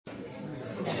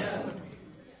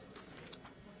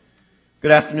Good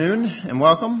afternoon and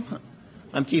welcome.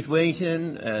 I'm Keith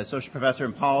Whittington, Associate Professor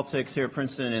in Politics here at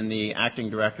Princeton and the Acting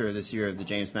Director this year of the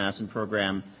James Madison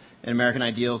Program in American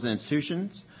Ideals and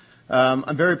Institutions.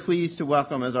 I'm very pleased to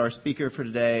welcome as our speaker for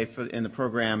today in the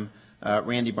program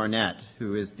Randy Barnett,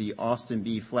 who is the Austin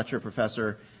B. Fletcher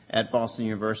Professor at Boston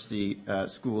University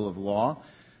School of Law.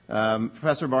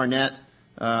 Professor Barnett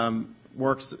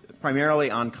works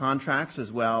primarily on contracts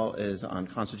as well as on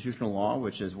constitutional law,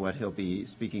 which is what he'll be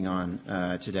speaking on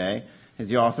today. He's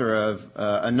the author of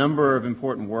a number of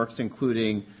important works,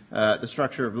 including The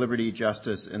Structure of Liberty,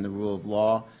 Justice, and the Rule of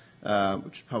Law,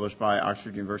 which was published by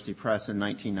Oxford University Press in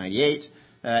 1998,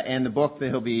 and the book that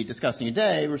he'll be discussing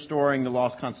today, Restoring the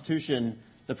Lost Constitution,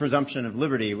 The Presumption of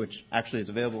Liberty, which actually is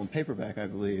available in paperback, I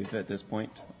believe, at this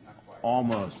point.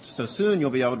 Almost. So soon you'll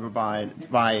be able to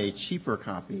buy a cheaper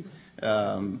copy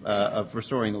of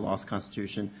Restoring the Lost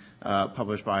Constitution,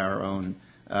 published by our own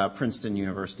Princeton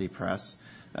University Press.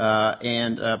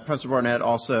 And Professor Barnett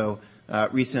also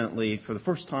recently, for the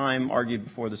first time, argued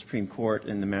before the Supreme Court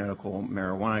in the medical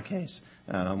marijuana case,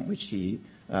 which he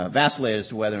vacillated as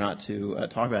to whether or not to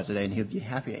talk about today, and he'd be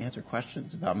happy to answer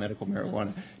questions about medical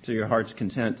marijuana to your heart's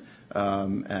content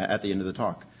at the end of the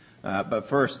talk. But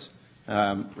first,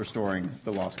 Restoring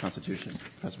the Lost Constitution.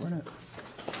 Professor Barnett.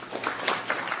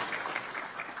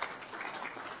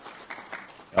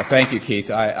 Thank you,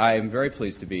 Keith. I am very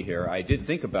pleased to be here. I did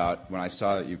think about, when I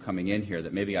saw you coming in here,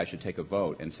 that maybe I should take a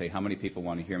vote and say how many people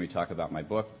want to hear me talk about my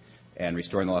book and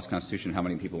Restoring the Lost Constitution, how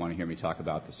many people want to hear me talk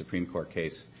about the Supreme Court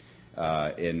case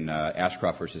in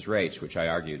Ashcroft versus Raich, which I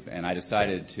argued. And I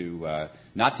decided to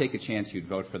not take a chance you'd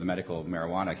vote for the medical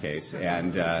marijuana case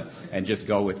and just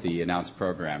go with the announced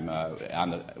program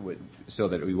so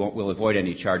that we'll avoid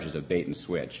any charges of bait and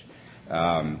switch.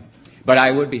 But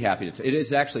I would be happy to. It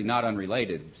is actually not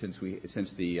unrelated,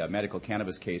 since the medical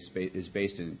cannabis case is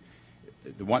based in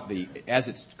as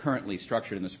it's currently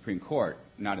structured in the Supreme Court,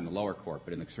 not in the lower court,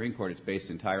 but in the Supreme Court, it's based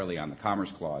entirely on the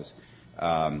Commerce Clause.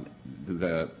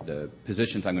 The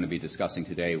positions I'm going to be discussing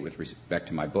today with respect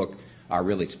to my book are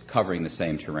really covering the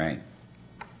same terrain.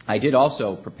 I did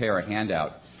also prepare a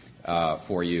handout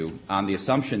for you on the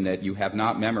assumption that you have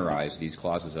not memorized these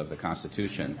clauses of the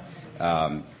Constitution.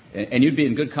 And you'd be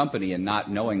in good company in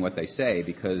not knowing what they say,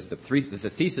 because the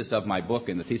thesis of my book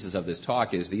and the thesis of this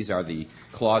talk is these are the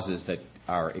clauses that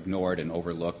are ignored and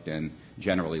overlooked and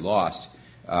generally lost.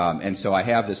 And so I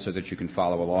have this so that you can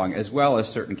follow along, as well as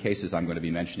certain cases I'm going to be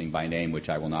mentioning by name, which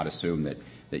I will not assume that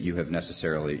you have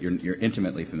you're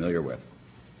intimately familiar with.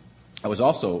 I was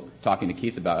also talking to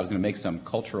Keith about, I was going to make some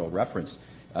cultural reference,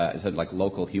 like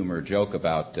local humor joke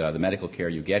about the medical care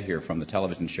you get here from the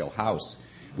television show House,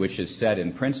 which is set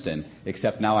in Princeton,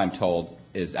 except now I'm told,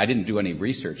 I didn't do any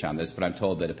research on this, but I'm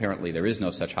told that apparently there is no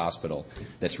such hospital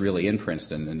that's really in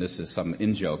Princeton, and this is some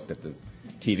in-joke that the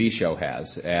TV show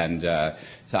has. And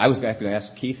so I was going to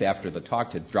ask Keith after the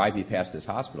talk to drive me past this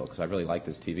hospital, because I really like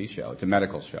this TV show. It's a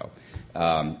medical show.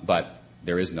 But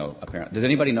there is no apparent. Does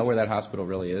anybody know where that hospital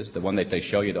really is? The one that they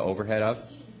show you the overhead of?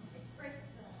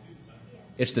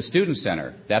 It's the Student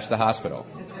Center. That's the hospital.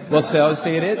 Well, so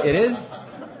see,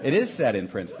 it is set in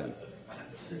Princeton.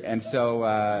 And so,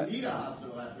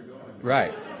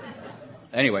 right.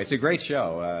 Anyway, it's a great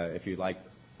show if you like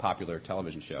popular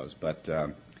television shows. But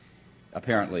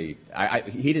apparently,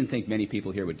 he didn't think many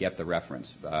people here would get the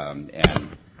reference.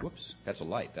 And whoops, that's a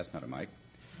light. That's not a mic.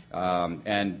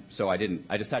 And so I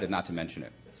decided not to mention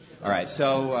it. All right.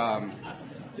 So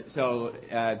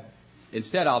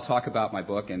instead, I'll talk about my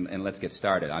book, and let's get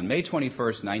started. On May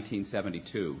 21st,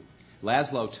 1972,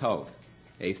 Laszlo Toth,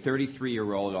 a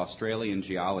 33-year-old Australian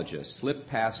geologist, slipped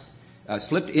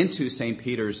into St.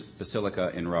 Peter's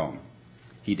Basilica in Rome.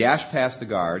 He dashed past the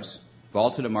guards,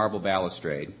 vaulted a marble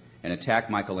balustrade, and attacked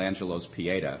Michelangelo's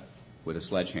Pieta with a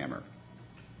sledgehammer.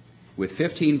 With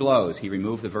 15 blows, he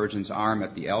removed the Virgin's arm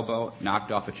at the elbow,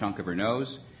 knocked off a chunk of her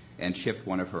nose, and chipped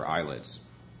one of her eyelids.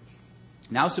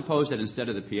 Now suppose that instead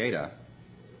of the Pieta,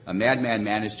 a madman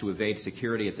managed to evade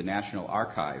security at the National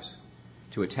Archives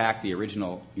to attack the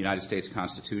original United States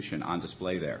Constitution on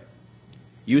display there.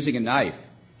 Using a knife,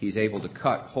 he's able to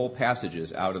cut whole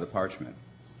passages out of the parchment.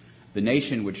 The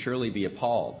nation would surely be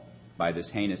appalled by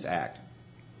this heinous act.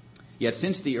 Yet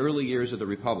since the early years of the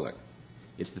Republic,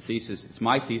 it's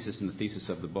my thesis and the thesis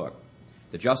of the book,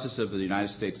 the justices of the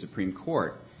United States Supreme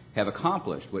Court have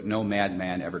accomplished what no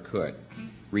madman ever could: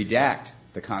 redact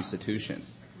the Constitution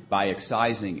by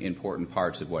excising important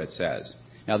parts of what it says.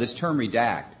 Now, this term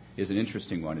redact is an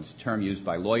interesting one. It's a term used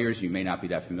by lawyers. You may not be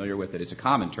that familiar with it. It's a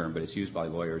common term, but it's used by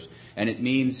lawyers. And it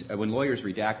means when lawyers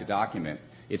redact a document,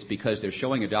 It's because they're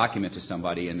showing a document to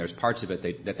somebody and there's parts of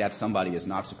it that somebody is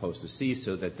not supposed to see,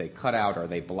 so that they cut out or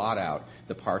they blot out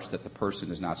the parts that the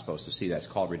person is not supposed to see. That's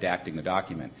called redacting the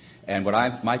document. And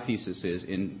what my thesis is,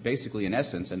 in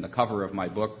essence, and the cover of my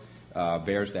book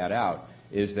bears that out,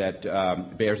 is that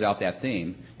bears out that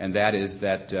theme, and that is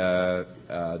that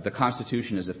the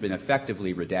Constitution has been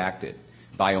effectively redacted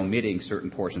by omitting certain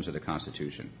portions of the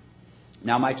Constitution.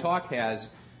 Now, my talk has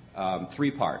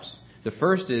 3 parts. The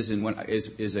first is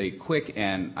a quick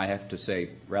and, I have to say,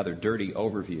 rather dirty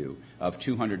overview of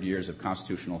 200 years of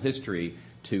constitutional history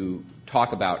to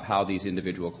talk about how these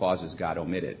individual clauses got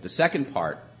omitted. The second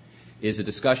part is a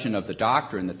discussion of the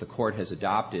doctrine that the Court has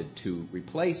adopted to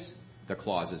replace the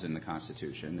clauses in the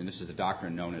Constitution, and this is a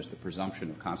doctrine known as the Presumption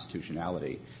of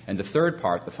Constitutionality. And the third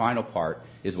part, the final part,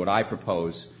 is what I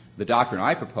propose, the doctrine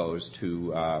I propose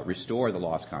to restore the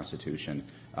lost Constitution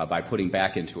by putting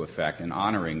back into effect and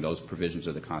honoring those provisions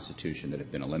of the Constitution that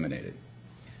have been eliminated.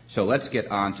 So let's get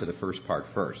on to the first part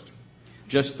first.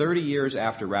 Just 30 years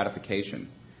after ratification,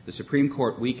 the Supreme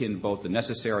Court weakened both the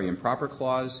Necessary and Proper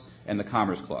Clause and the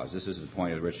Commerce Clause. This is the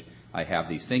point at which I have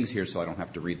these things here so I don't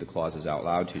have to read the clauses out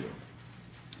loud to you.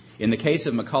 In the case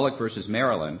of McCulloch versus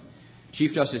Maryland,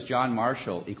 Chief Justice John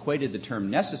Marshall equated the term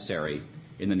necessary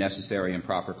in the Necessary and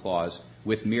Proper Clause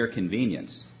with mere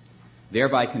convenience,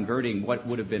 thereby converting what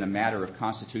would have been a matter of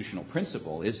constitutional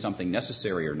principle, is something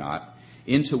necessary or not,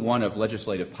 into one of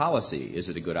legislative policy, is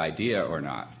it a good idea or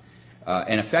not,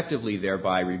 and effectively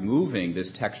thereby removing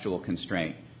this textual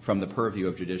constraint from the purview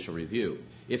of judicial review.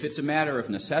 If it's a matter of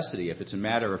necessity, if it's a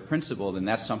matter of principle, then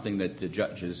that's something that the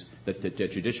judges, that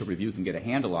judicial review can get a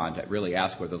handle on to really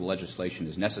ask whether the legislation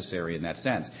is necessary in that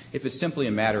sense. If it's simply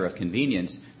a matter of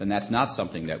convenience, then that's not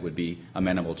something that would be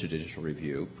amenable to judicial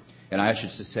review. And I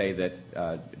should say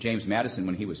that James Madison,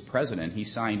 when he was president, he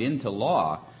signed into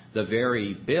law the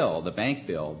very bill, the bank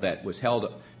bill, that was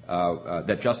held,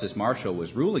 that Justice Marshall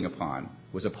was ruling upon,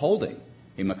 was upholding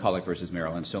in McCulloch versus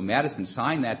Maryland. So Madison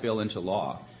signed that bill into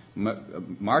law.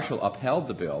 Marshall upheld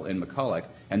the bill in McCulloch,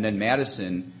 and then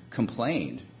Madison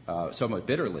complained somewhat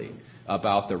bitterly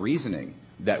about the reasoning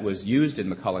that was used in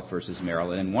McCulloch versus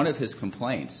Maryland. And one of his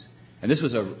complaints, and this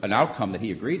was an outcome that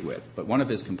he agreed with, but one of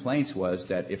his complaints was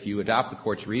that if you adopt the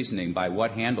court's reasoning, by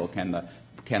what handle can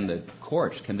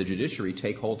the judiciary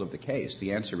take hold of the case?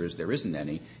 The answer is there isn't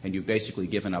any, and you've basically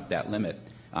given up that limit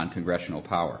on congressional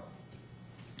power.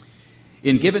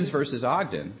 In Gibbons versus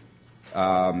Ogden,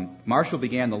 Marshall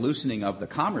began the loosening of the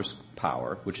commerce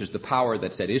power, which is the power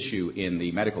that's at issue in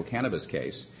the medical cannabis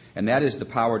case, and that is the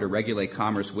power to regulate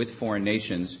commerce with foreign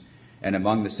nations and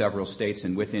among the several states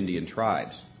and with Indian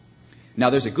tribes. Now,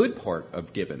 there's a good part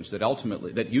of Gibbons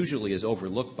that usually is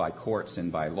overlooked by courts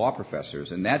and by law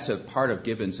professors, and that's a part of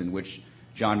Gibbons in which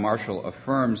John Marshall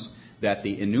affirms that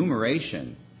the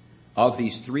enumeration of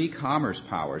these 3 commerce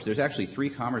powers, there's actually 3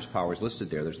 commerce powers listed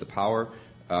there. There's the power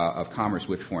of commerce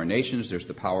with foreign nations, there's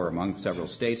the power among several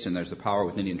states, and there's the power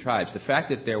with Indian tribes. The fact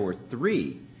that there were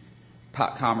 3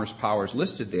 commerce powers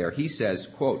listed there, he says,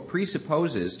 quote,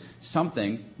 presupposes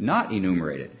something not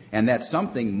enumerated, and that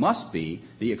something must be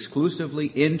the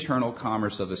exclusively internal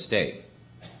commerce of a state.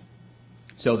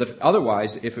 So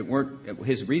otherwise, if it weren't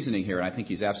his reasoning here, and I think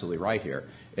he's absolutely right here,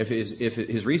 if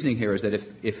his reasoning here is that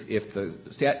if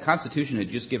the Constitution had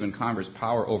just given Congress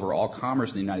power over all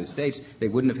commerce in the United States, they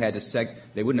wouldn't have had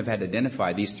to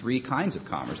identify these 3 kinds of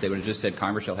commerce. They would have just said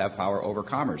Congress shall have power over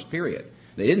commerce, period.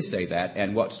 They didn't say that,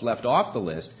 and what's left off the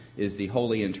list is the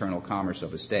wholly internal commerce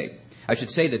of a state. I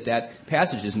should say that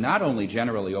passage is not only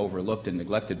generally overlooked and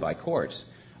neglected by courts,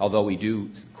 although we do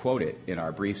quote it in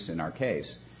our briefs in our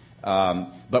case.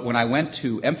 But when I went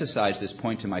to emphasize this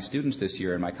point to my students this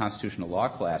year in my constitutional law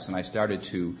class, and I started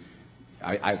to,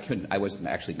 I wasn't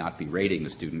actually not berating the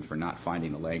student for not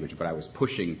finding the language, but I was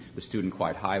pushing the student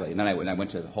quite highly. And then when I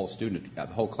went to the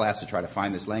whole class to try to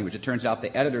find this language, it turns out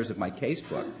the editors of my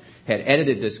casebook had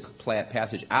edited this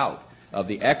passage out of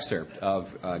the excerpt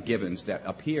of Gibbons that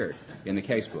appeared in the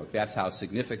casebook. That's how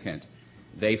significant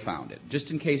they found it. Just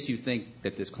in case you think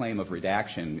that this claim of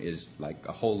redaction is like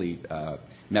a wholly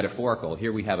metaphorical,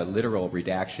 here we have a literal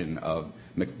redaction of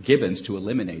Gibbons to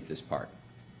eliminate this part.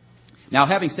 Now,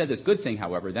 having said this good thing,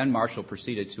 however, then Marshall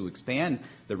proceeded to expand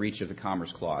the reach of the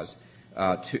Commerce Clause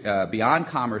to beyond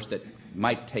commerce that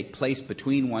might take place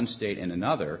between one state and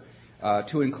another,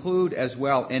 to include as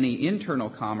well any internal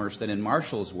commerce that, in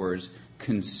Marshall's words,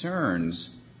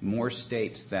 concerns more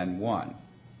states than one.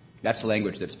 That's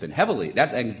language that's been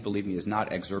that language, believe me, is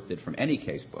not excerpted from any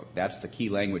casebook. That's the key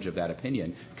language of that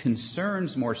opinion.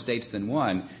 Concerns more states than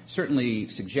one certainly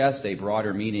suggests a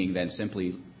broader meaning than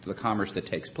simply the commerce that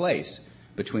takes place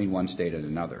between one state and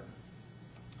another.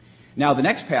 Now, the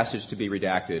next passage to be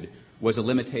redacted was a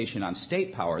limitation on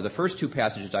state power. The first two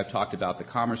passages I've talked about, the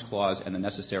Commerce Clause and the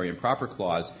Necessary and Proper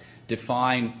Clause,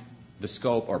 define the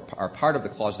scope, or are part of the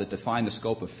clause that define the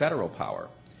scope of federal power.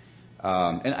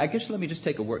 And I guess let me just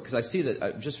take a word, because I see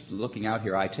that just looking out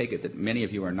here, I take it that many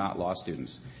of you are not law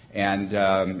students. And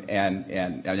I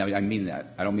mean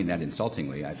that. I don't mean that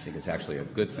insultingly. I think it's actually a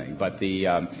good thing. But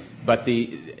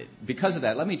because of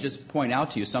that, let me just point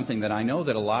out to you something that I know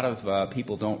that a lot of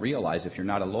people don't realize if you're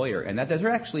not a lawyer, and that there's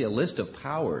actually a list of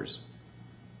powers.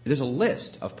 There's a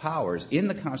list of powers in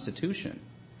the Constitution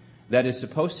that is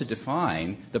supposed to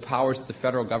define the powers that the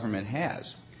federal government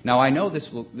has. Now, I know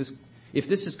if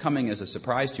this is coming as a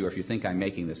surprise to you, or if you think I'm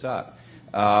making this up,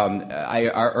 I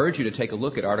urge you to take a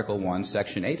look at Article 1,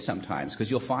 Section 8 sometimes,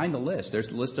 because you'll find the list.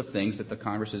 There's a list of things that the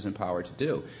Congress is empowered to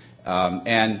do.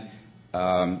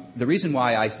 The reason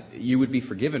why you would be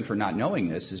forgiven for not knowing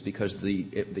this is because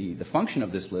the function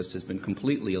of this list has been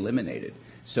completely eliminated.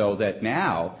 So that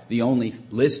now the only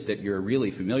list that you're really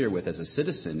familiar with as a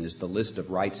citizen is the list of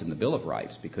rights in the Bill of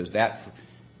Rights, because that,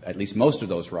 at least most of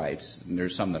those rights, and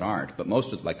there's some that aren't, but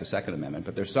most of, like the Second Amendment,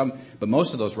 but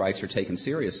most of those rights are taken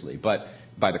seriously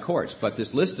by the courts. But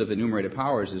this list of enumerated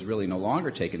powers is really no longer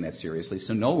taken that seriously,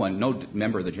 so no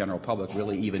member of the general public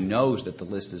really even knows that the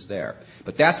list is there.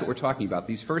 But that's what we're talking about.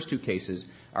 These first two cases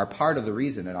are part of the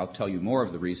reason, and I'll tell you more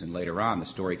of the reason later on, the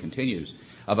story continues,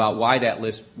 about why that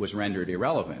list was rendered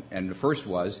irrelevant. And the first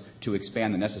was to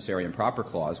expand the Necessary and Proper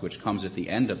Clause, which comes at the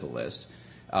end of the list.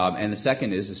 And the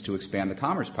second is to expand the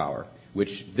commerce power,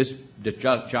 which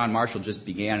John Marshall just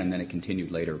began, and then it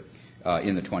continued later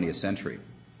in the 20th century.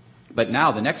 But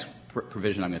now the next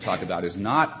provision I'm going to talk about is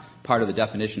not part of the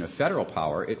definition of federal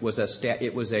power. It was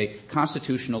a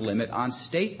constitutional limit on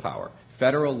state power,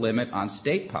 federal limit on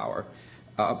state power.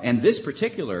 And this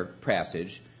particular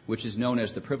passage, which is known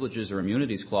as the Privileges or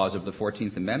Immunities Clause of the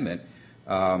 14th Amendment,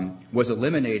 was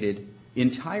eliminated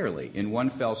entirely in one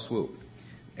fell swoop.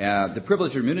 The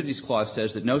Privilege or Immunities Clause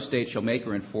says that no state shall make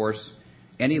or enforce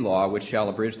any law which shall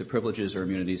abridge the privileges or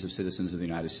immunities of citizens of the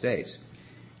United States.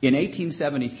 In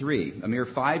 1873, a mere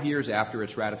 5 years after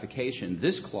its ratification,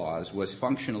 this clause was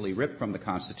functionally ripped from the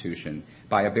Constitution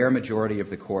by a bare majority of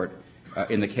the court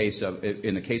in the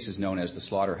cases known as the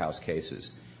slaughterhouse cases.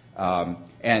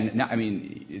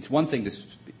 It's one thing to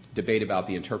debate about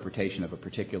the interpretation of a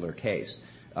particular case.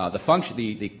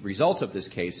 The result of this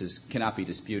case cannot be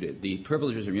disputed. The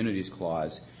Privileges or Immunities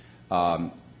Clause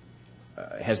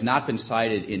has not been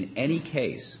cited in any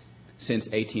case since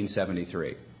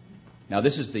 1873. Now,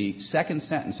 this is the second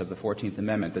sentence of the 14th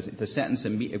Amendment. The sentence,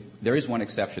 there is one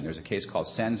exception. There's a case called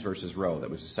Sens versus Roe that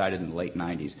was decided in the late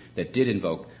 90s that did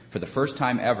invoke, for the first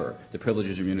time ever, the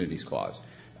Privileges or Immunities Clause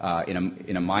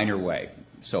in a minor way.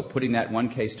 So putting that one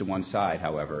case to one side,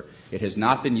 however, it has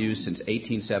not been used since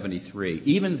 1873,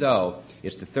 even though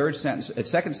it's the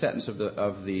second sentence of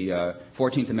the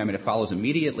 14th Amendment. It follows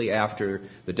immediately after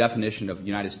the definition of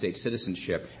United States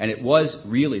citizenship, and it was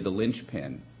really the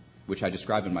linchpin, which I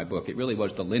describe in my book. It really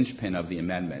was the linchpin of the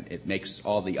amendment. It makes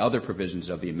all the other provisions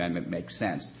of the amendment make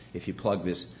sense if you plug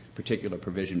this particular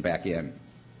provision back in.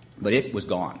 But it was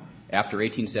gone. After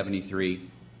 1873,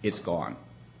 it's gone.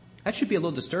 That should be a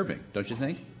little disturbing, don't you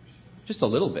think? Just a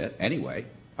little bit, anyway.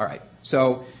 All right.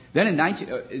 So then in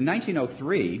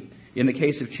 1903, in the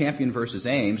case of Champion versus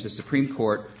Ames, the Supreme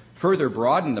Court further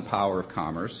broadened the power of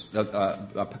commerce,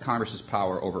 Congress's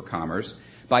power over commerce,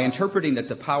 by interpreting that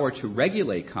the power to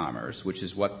regulate commerce, which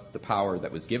is what the power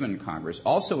that was given Congress,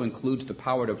 also includes the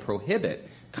power to prohibit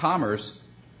commerce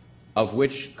of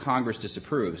which Congress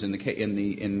disapproves. In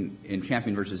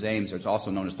Champion versus Ames, it's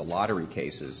also known as the lottery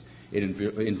cases. It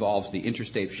involves the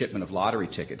interstate shipment of lottery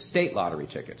tickets, state lottery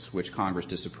tickets, which Congress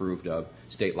disapproved of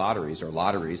state lotteries or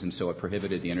lotteries, and so it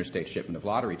prohibited the interstate shipment of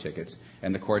lottery tickets.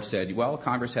 And the court said, well,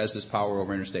 Congress has this power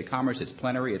over interstate commerce. It's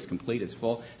plenary, it's complete, it's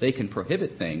full. They can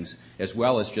prohibit things as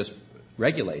well as just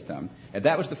regulate them. And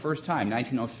that was the first time,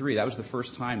 1903, that was the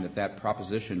first time that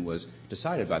proposition was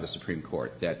decided by the Supreme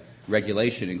Court, that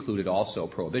regulation included also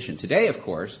prohibition. Today, of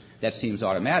course, that seems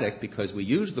automatic because we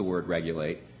use the word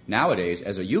regulate nowadays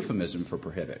as a euphemism for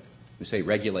prohibit. We say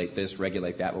regulate this,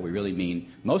 regulate that. What we really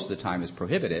mean most of the time is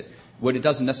prohibit it. What it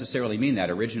doesn't necessarily mean that.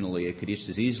 Originally, it could just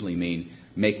as easily mean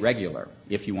make regular.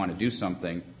 If you want to do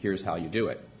something, here's how you do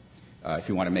it. If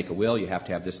you want to make a will, you have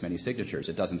to have this many signatures.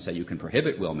 It doesn't say you can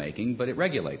prohibit will making, but it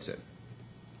regulates it.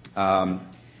 Now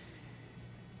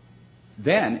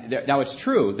it's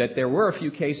true that there were a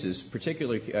few cases,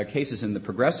 particularly cases in the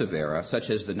progressive era, such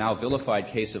as the now vilified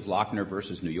case of Lochner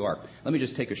versus New York. Let me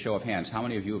just take a show of hands. How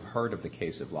many of you have heard of the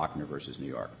case of Lochner versus New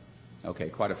York? Okay,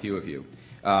 quite a few of you.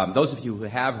 Those of you who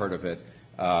have heard of it,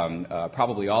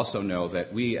 probably also know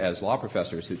that we as law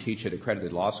professors who teach at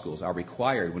accredited law schools are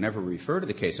required, whenever we refer to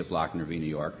the case of Lochner v. New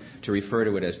York, to refer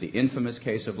to it as the infamous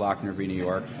case of Lochner v. New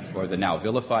York or the now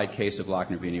vilified case of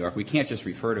Lochner v. New York. We can't just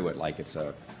refer to it like it's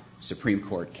a Supreme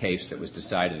Court case that was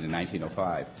decided in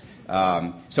 1905.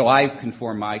 So I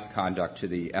conform my conduct to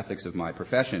the ethics of my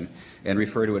profession and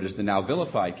refer to it as the now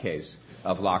vilified case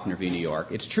of Lochner v. New York.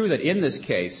 It's true that in this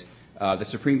case, the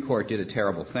Supreme Court did a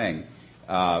terrible thing.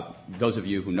 Those of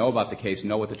you who know about the case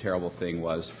know what the terrible thing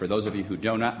was. For those of you who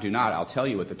do not, I'll tell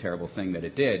you what the terrible thing that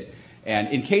it did. And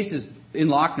in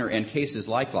Lochner and cases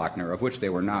like Lochner, of which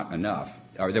there were not enough,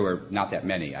 or there were not that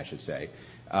many, I should say,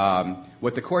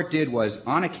 what the court did was,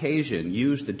 on occasion,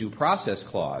 use the due process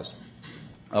clause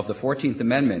of the 14th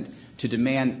Amendment to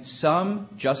demand some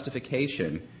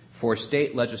justification for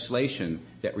state legislation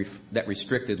that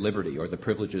restricted liberty or the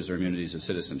privileges or immunities of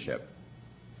citizenship.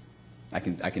 I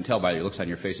can tell by the looks on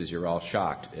your faces you're all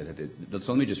shocked.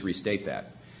 So let me just restate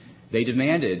that. They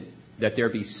demanded that there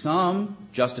be some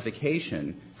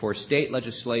justification for state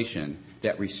legislation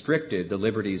that restricted the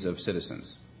liberties of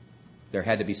citizens. There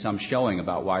had to be some showing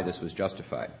about why this was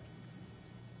justified.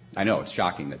 I know it's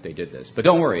shocking that they did this, but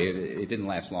don't worry, it didn't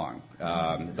last long.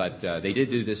 But they did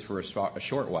do this for a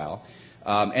short while.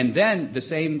 And then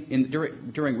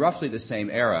during roughly the same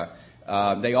era,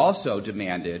 they also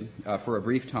demanded, for a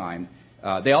brief time,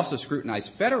 they also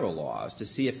scrutinized federal laws to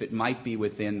see if it might be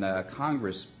within the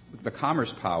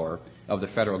commerce power of the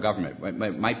federal government.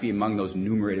 It might be among those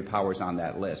enumerated powers on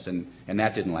that list, and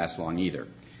that didn't last long either.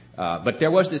 But there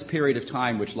was this period of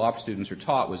time which law students are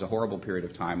taught was a horrible period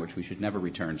of time which we should never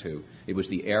return to. It was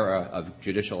the era of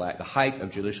the height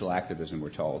of judicial activism, we're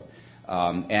told.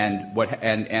 And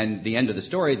the end of the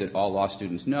story that all law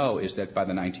students know is that by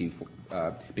the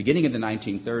beginning of the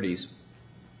 1930s,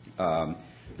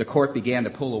 the court began to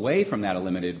pull away from that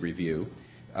limited review.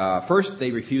 First,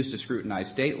 they refused to scrutinize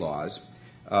state laws.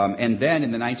 And then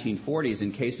in the 1940s,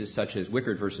 in cases such as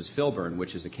Wickard versus Filburn,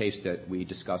 which is a case that we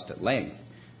discussed at length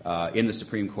in the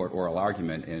Supreme Court oral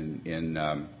argument in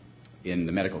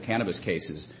the medical cannabis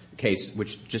case,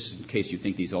 which just in case you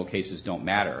think these old cases don't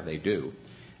matter, they do.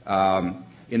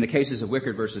 In the cases of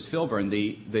Wickard versus Filburn,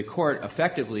 the court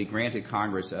effectively granted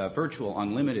Congress a virtual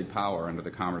unlimited power under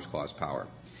the Commerce Clause power.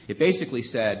 It basically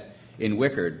said in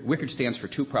Wickard stands for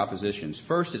two propositions.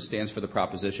 First, it stands for the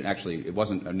proposition, actually it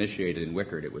wasn't initiated in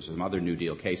Wickard, it was some other New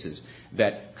Deal cases,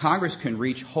 that Congress can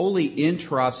reach wholly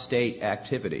intrastate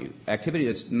activity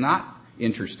that's not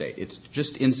interstate, it's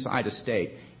just inside a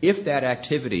state, if that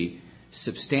activity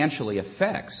substantially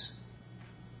affects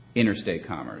interstate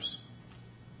commerce.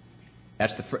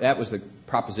 That was the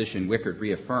proposition Wickard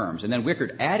reaffirms. And then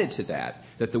Wickard added to that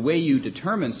the way you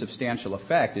determine substantial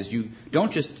effect is you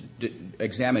don't just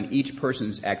examine each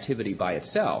person's activity by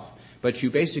itself, but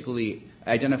you basically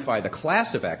identify the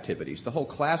class of activities, the whole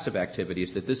class of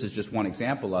activities that this is just one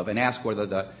example of, and ask whether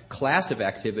the class of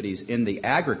activities in the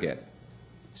aggregate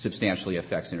substantially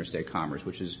affects interstate commerce,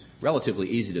 which is relatively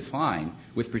easy to find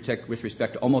with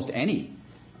respect to almost any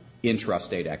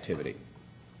intrastate activity.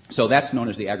 So that's known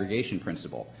as the aggregation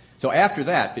principle. So after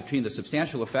that, between the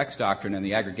substantial effects doctrine and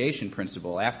the aggregation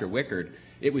principle, after Wickard,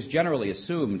 it was generally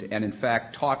assumed and in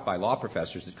fact taught by law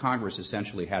professors that Congress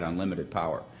essentially had unlimited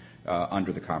power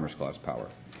under the Commerce Clause power.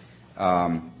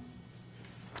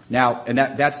 Now, and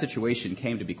that situation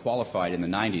came to be qualified in the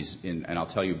 90s, and I'll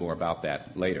tell you more about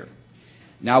that later.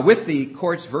 Now, with the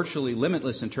court's virtually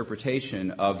limitless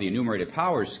interpretation of the enumerated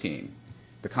powers scheme,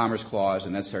 the Commerce Clause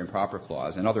and Necessary and Proper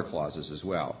Clause, and other clauses as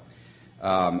well.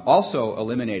 Also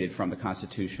eliminated from the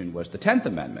Constitution was the 10th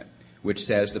Amendment, which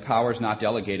says the powers not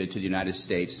delegated to the United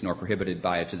States nor prohibited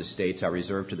by it to the states are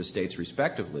reserved to the states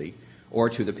respectively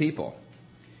or to the people.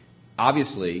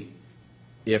 Obviously,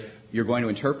 if you're going to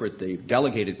interpret the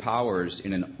delegated powers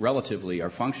in a relatively or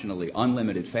functionally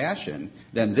unlimited fashion,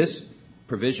 then this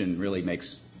provision really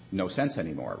makes no sense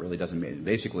anymore. It really doesn't mean.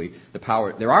 Basically,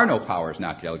 there are no powers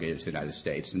not delegated to the United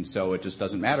States, and so it just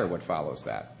doesn't matter what follows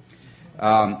that.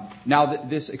 Now,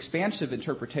 this expansive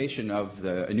interpretation of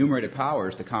the enumerated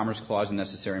powers, the Commerce Clause and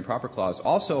Necessary and Proper Clause,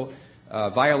 also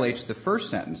violates the first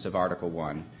sentence of Article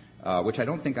 1, which I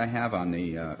don't think I have on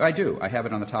the I do. I have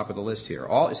it on the top of the list here.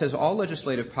 It says, all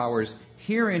legislative powers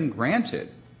herein granted.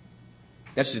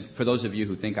 That's for those of you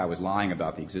who think I was lying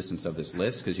about the existence of this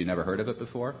list because you never heard of it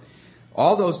before.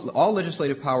 All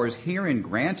legislative powers herein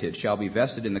granted shall be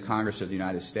vested in the Congress of the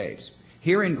United States.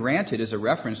 Herein granted is a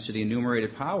reference to the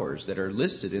enumerated powers that are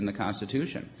listed in the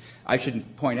Constitution. I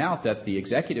should point out that the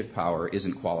executive power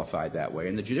isn't qualified that way,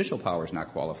 and the judicial power is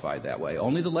not qualified that way.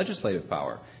 Only the legislative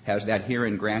power has that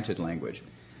herein granted language.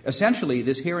 Essentially,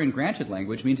 this herein granted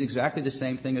language means exactly the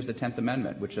same thing as the 10th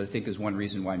Amendment, which I think is one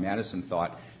reason why Madison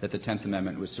thought that the 10th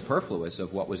Amendment was superfluous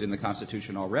of what was in the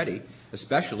Constitution already,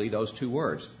 especially those two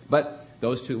words. But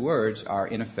those two words are,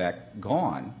 in effect,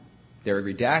 gone. They're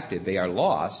redacted. They are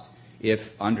lost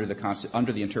if under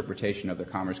the interpretation of the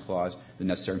Commerce Clause, the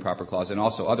Necessary and Proper Clause, and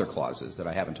also other clauses that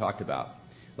I haven't talked about,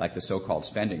 like the so-called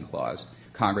Spending Clause,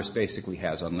 Congress basically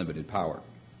has unlimited power.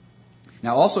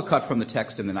 Now, also cut from the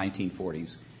text in the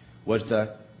 1940s was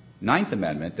the Ninth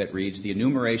Amendment that reads, the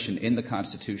enumeration in the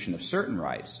Constitution of certain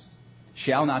rights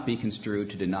shall not be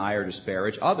construed to deny or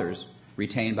disparage others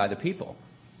retained by the people.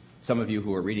 Some of you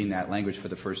who are reading that language for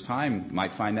the first time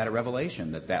might find that a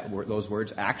revelation, those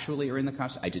words actually are in the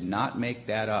Constitution. I did not make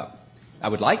that up. I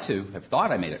would like to have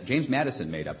thought I made it. James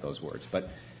Madison made up those words, but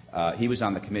he was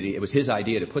on the committee. It was his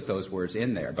idea to put those words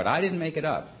in there, but I didn't make it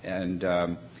up. And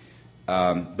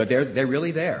but they're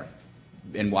really there.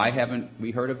 And why haven't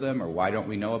we heard of them, or why don't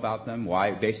we know about them?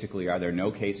 Why, basically, are there no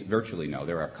cases? Virtually no.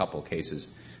 There are a couple cases,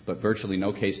 but virtually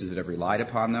no cases that have relied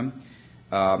upon them.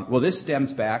 Well, this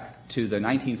stems back to the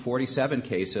 1947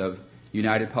 case of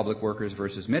United Public Workers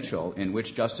versus Mitchell, in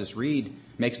which Justice Reed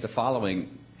makes the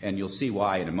following, and you'll see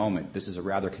why in a moment. This is a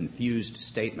rather confused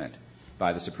statement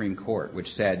by the Supreme Court,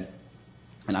 which said,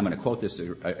 and I'm going to quote this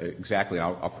exactly,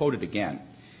 I'll quote it again.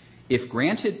 If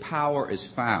granted power is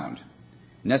found,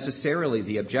 necessarily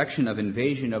the objection of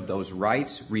invasion of those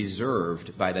rights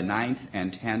reserved by the Ninth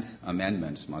and Tenth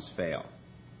Amendments must fail.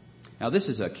 Now, this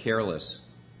is a careless,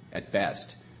 at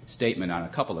best, statement on a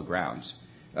couple of grounds.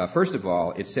 First of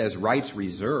all, it says rights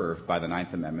reserved by the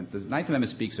Ninth Amendment. The Ninth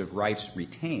Amendment speaks of rights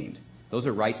retained. Those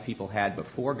are rights people had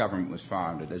before government was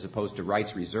founded, as opposed to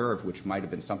rights reserved, which might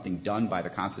have been something done by the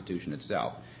Constitution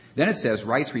itself. Then it says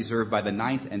rights reserved by the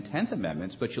Ninth and Tenth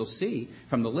Amendments, but you'll see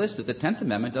from the list that the Tenth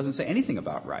Amendment doesn't say anything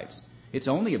about rights. It's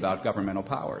only about governmental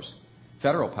powers,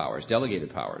 federal powers,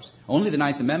 delegated powers. Only the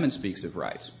Ninth Amendment speaks of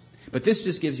rights. But this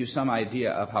just gives you some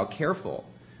idea of how careful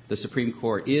the Supreme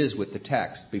Court is with the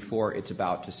text before it's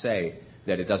about to say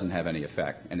that it doesn't have any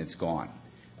effect and it's gone.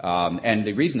 And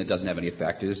the reason it doesn't have any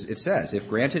effect is it says, if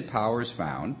granted power is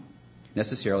found,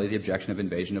 necessarily the objection of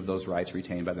invasion of those rights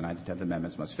retained by the Ninth and Tenth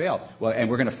Amendments must fail. Well, and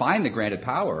we're going to find the granted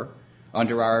power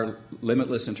under our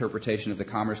limitless interpretation of the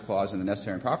Commerce Clause and the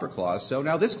Necessary and Proper Clause, so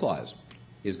now this clause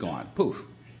is gone. Poof.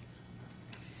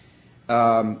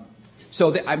 I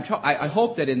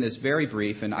hope that in this very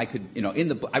brief, and I could,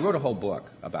 I wrote a whole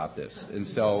book about this, and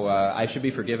so I should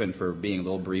be forgiven for being a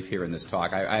little brief here in this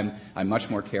talk. I'm much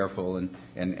more careful and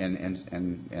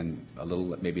a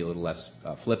little, maybe a little less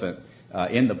flippant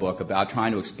in the book about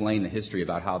trying to explain the history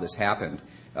about how this happened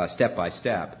step by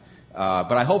step.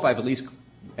 But I hope I've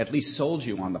at least sold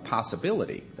you on the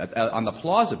possibility, on the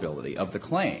plausibility of the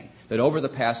claim that over the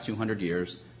past 200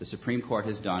 years, the Supreme Court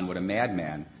has done what a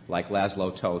madman like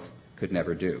Laszlo Toth could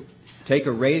never do. Take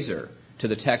a razor to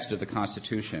the text of the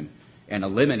Constitution and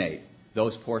eliminate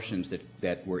those portions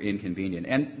that were inconvenient.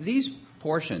 And these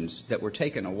portions that were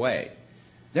taken away,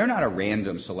 they're not a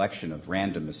random selection of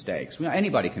random mistakes.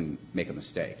 Anybody can make a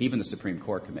mistake. Even the Supreme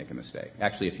Court can make a mistake.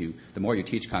 Actually, the more you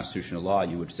teach constitutional law,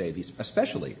 you would say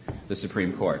especially the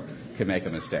Supreme Court can make a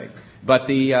mistake. But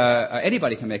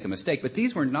anybody can make a mistake. But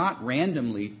these were not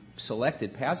randomly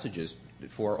selected passages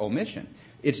for omission.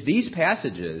 It's these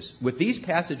passages, with these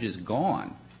passages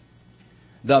gone,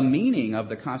 the meaning of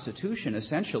the Constitution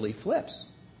essentially flips.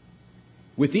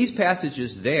 With these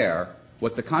passages there,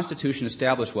 what the Constitution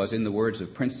established was, in the words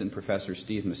of Princeton professor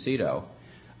Steve Macedo,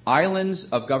 islands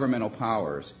of governmental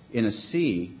powers in a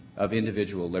sea of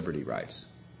individual liberty rights.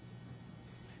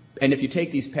 And if you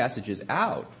take these passages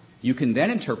out, you can then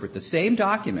interpret the same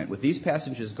document with these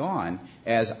passages gone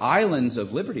as islands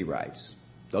of liberty rights.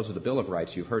 Those are the Bill of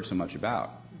Rights you've heard so much about,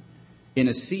 in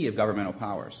a sea of governmental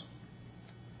powers.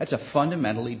 That's a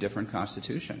fundamentally different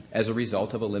Constitution as a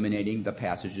result of eliminating the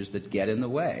passages that get in the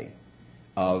way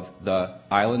of the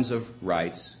islands of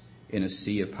rights in a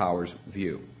sea of powers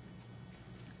view.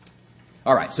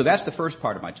 All right, so that's the first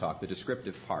part of my talk, the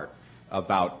descriptive part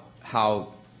about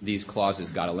how these clauses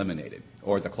got eliminated,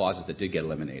 or the clauses that did get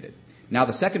eliminated. Now,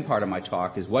 the second part of my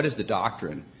talk is, what is the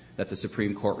doctrine that the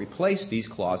Supreme Court replaced these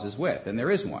clauses with? And there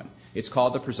is one. It's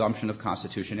called the Presumption of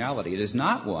Constitutionality. It is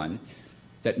not one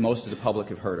that most of the public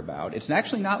have heard about. It's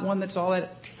actually not one that's all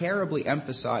that terribly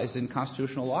emphasized in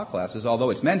constitutional law classes,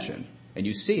 although it's mentioned, and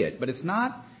you see it, but it's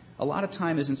not, a lot of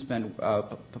time isn't spent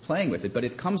playing with it, but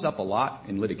it comes up a lot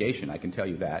in litigation, I can tell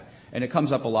you that, and it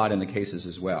comes up a lot in the cases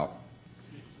as well.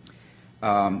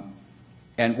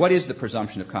 And what is the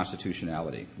presumption of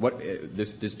constitutionality?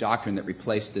 This doctrine that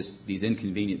replaced these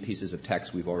inconvenient pieces of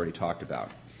text we've already talked about?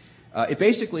 It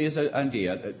basically is an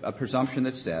idea, a presumption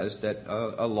that says that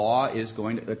a law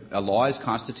is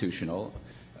constitutional.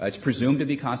 It's presumed to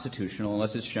be constitutional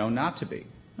unless it's shown not to be.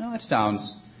 Well, that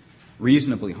sounds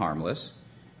reasonably harmless.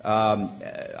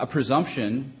 A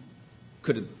presumption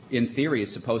could, in theory,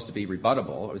 is supposed to be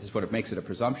rebuttable, or this is what it makes it a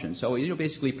presumption. So you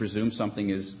basically presume something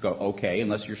is okay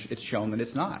unless it's shown that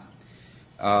it's not.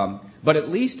 But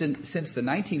at least since the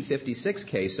 1956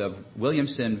 case of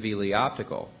Williamson v. Lee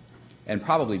Optical, and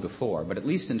probably before, but at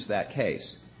least since that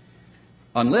case,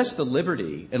 unless the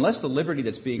liberty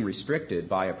that's being restricted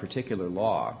by a particular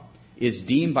law is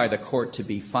deemed by the court to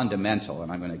be fundamental,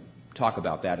 and I'm going to talk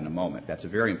about that in a moment. That's a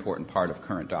very important part of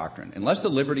current doctrine. Unless the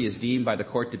liberty is deemed by the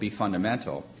court to be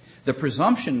fundamental, the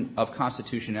presumption of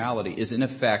constitutionality is in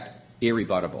effect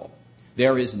irrebuttable.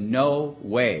 There is no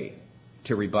way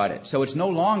to rebut it. So it's no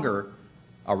longer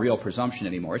a real presumption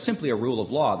anymore. It's simply a rule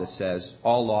of law that says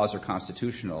all laws are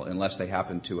constitutional unless they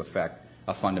happen to affect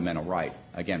a fundamental right.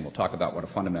 Again, we'll talk about what a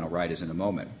fundamental right is in a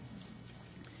moment.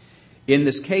 In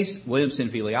this case, Williamson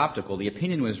v. Lee Optical, the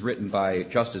opinion was written by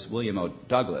Justice William O.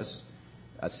 Douglas,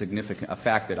 a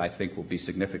fact that I think will be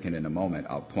significant in a moment,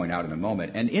 I'll point out in a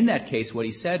moment. And in that case, what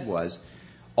he said was,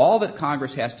 all that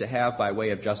Congress has to have by way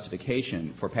of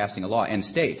justification for passing a law, and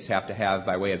states have to have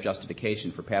by way of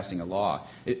justification for passing a law,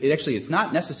 it's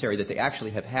not necessary that they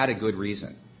actually have had a good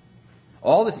reason.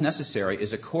 All that's necessary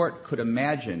is a court could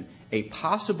imagine a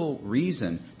possible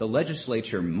reason the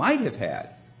legislature might have had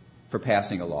for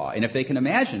passing a law. And if they can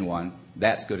imagine one,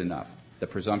 that's good enough. The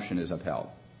presumption is upheld.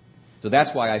 So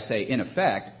that's why I say, in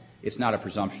effect, it's not a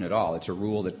presumption at all. It's a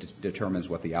rule that determines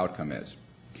what the outcome is.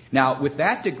 Now, with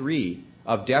that degree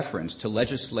of deference to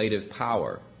legislative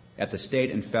power at the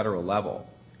state and federal level,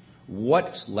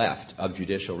 what's left of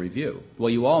judicial review? Well,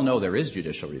 you all know there is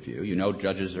judicial review. You know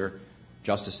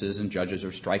justices and judges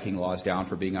are striking laws down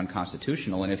for being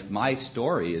unconstitutional. And if my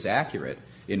story is accurate,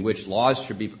 in which laws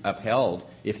should be upheld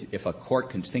if a court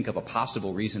can think of a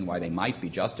possible reason why they might be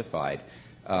justified,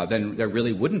 then there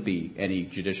really wouldn't be any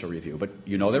judicial review. But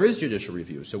you know there is judicial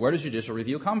review. So where does judicial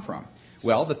review come from?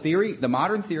 Well, the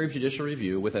modern theory of judicial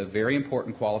review, with a very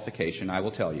important qualification, I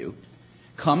will tell you,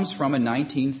 comes from a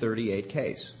 1938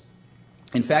 case.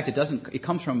 In fact, it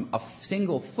comes from a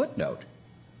single footnote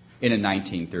in a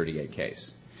 1938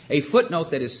 case. A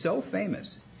footnote that is so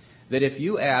famous that if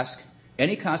you ask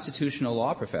any constitutional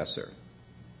law professor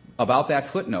about that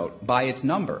footnote by its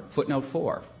number, footnote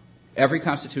 4, every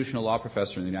constitutional law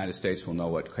professor in the United States will know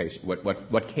what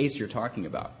case you're talking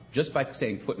about, just by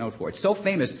saying footnote 4. It's so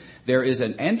famous, there is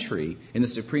an entry in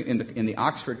the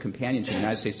Oxford Companion to the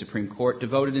United States Supreme Court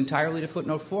devoted entirely to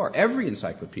footnote 4. Every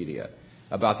encyclopedia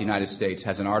about the United States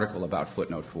has an article about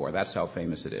footnote 4. That's how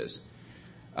famous it is.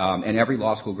 And every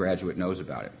law school graduate knows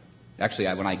about it.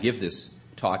 Actually, when I give this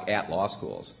talk at law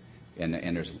schools, and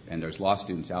there's law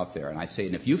students out there, and I say,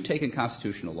 and if you've taken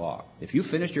constitutional law, if you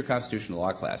finished your constitutional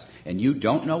law class, and you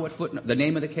don't know what the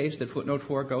name of the case that footnote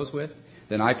 4 goes with,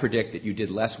 then I predict that you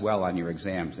did less well on your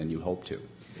exams than you hoped to,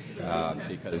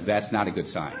 because that's not a good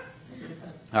sign.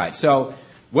 All right, so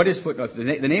what is footnote?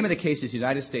 The name of the case is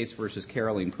United States versus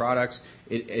Caroline Products.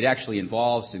 It actually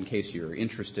involves, in case you're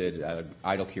interested,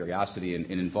 idle curiosity, and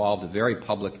it involved a very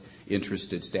public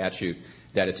interested statute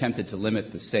that attempted to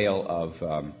limit the sale of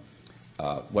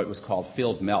what was called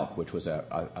filled milk, which was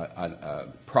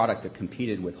a product that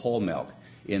competed with whole milk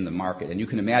in the market. And you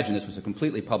can imagine this was a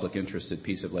completely public interested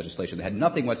piece of legislation that had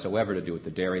nothing whatsoever to do with the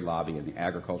dairy lobby and the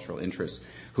agricultural interests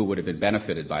who would have been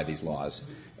benefited by these laws.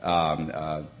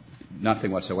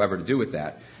 Nothing whatsoever to do with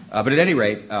that. But at any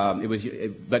rate,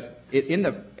 in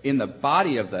the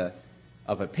body of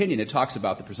opinion, it talks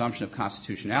about the presumption of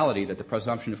constitutionality, that the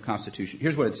presumption of constitution.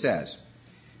 Here's what it says.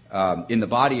 In the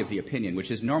body of the opinion,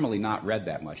 which is normally not read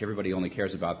that much. Everybody only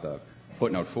cares about the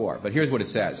footnote 4. But here's what it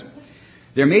says.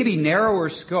 There may be narrower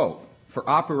scope for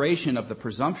operation of the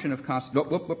presumption of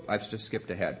constitution. I've just skipped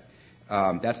ahead.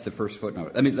 That's the first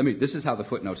footnote. This is how the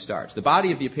footnote starts. The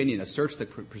body of the opinion asserts the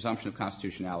presumption of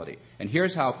constitutionality. And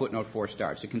here's how footnote 4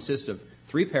 starts. It consists of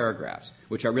 3 paragraphs,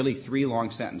 which are really 3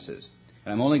 long sentences.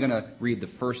 And I'm only going to read the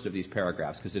first of these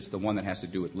paragraphs because it's the one that has to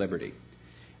do with liberty.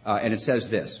 And it says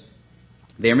this.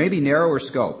 There may be narrower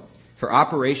scope for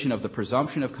operation of the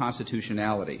presumption of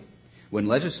constitutionality when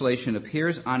legislation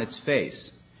appears on its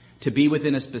face to be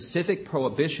within a specific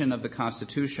prohibition of the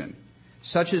Constitution,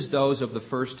 such as those of the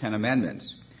first 10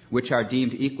 amendments, which are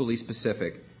deemed equally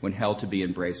specific when held to be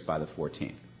embraced by the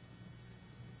 14th.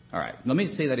 All right, let me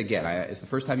say that again. It's the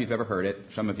first time you've ever heard it,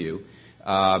 some of you,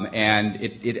 and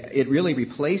it really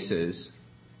replaces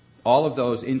all of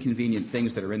those inconvenient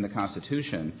things that are in the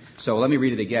Constitution. So let me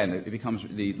read it again. It becomes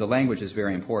the language is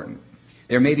very important.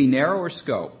 There may be narrower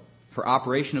scope for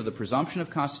operation of the presumption of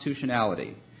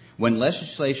constitutionality when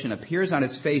legislation appears on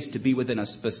its face to be within a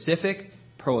specific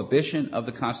prohibition of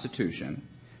the Constitution,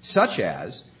 such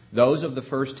as those of the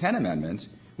first 10 amendments,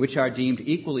 which are deemed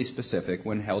equally specific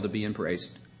when held to be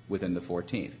embraced within the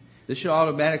 14th. This should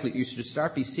automatically, you should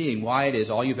start be seeing why it is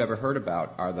all you've ever heard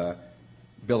about are the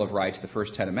Bill of Rights, the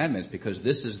first 10 amendments, because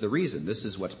this is the reason. This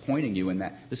is what's pointing you in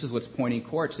that, this is what's pointing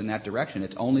courts in that direction.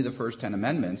 It's only the first 10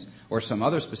 amendments or some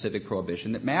other specific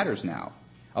prohibition that matters now.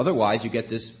 Otherwise, you get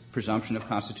this presumption of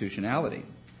constitutionality.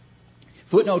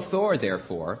 Footnote 4,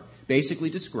 therefore,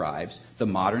 basically describes the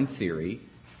modern theory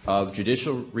of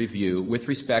judicial review with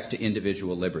respect to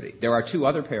individual liberty. There are two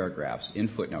other paragraphs in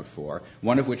footnote 4,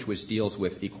 one of which deals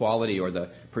with equality or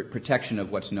the protection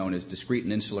of what's known as discrete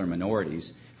and insular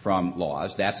minorities from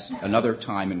laws. That's another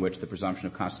time in which the presumption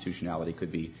of constitutionality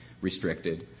could be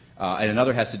restricted. And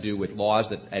another has to do with laws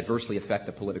that adversely affect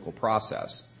the political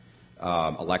process,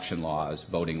 election laws,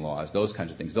 voting laws, those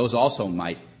kinds of things. Those also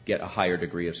might get a higher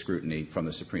degree of scrutiny from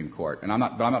the Supreme Court. And I'm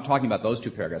not talking about those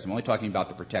two paragraphs. I'm only talking about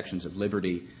the protections of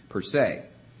liberty per se.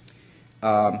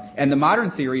 And the modern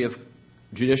theory of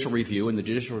judicial review and the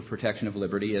judicial protection of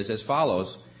liberty is as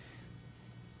follows.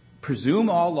 Presume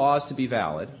all laws to be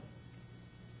valid,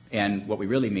 and what we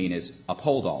really mean is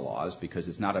uphold all laws, because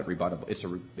it's not a rebuttable,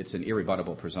 it's an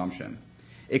irrebuttable presumption,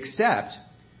 except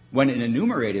when an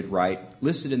enumerated right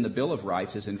listed in the Bill of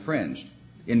Rights is infringed,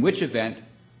 in which event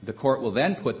the court will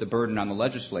then put the burden on the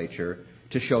legislature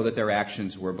to show that their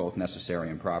actions were both necessary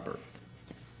and proper.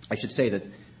 I should say that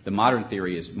the modern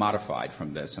theory is modified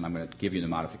from this, and I'm going to give you the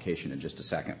modification in just a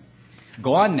second.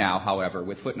 Gone now, however,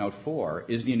 with footnote 4,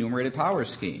 is the enumerated powers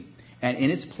scheme. And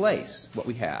in its place, what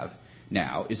we have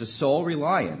now is a sole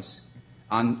reliance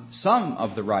on some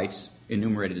of the rights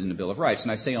enumerated in the Bill of Rights.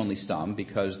 And I say only some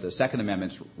because the Second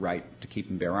Amendment's right to keep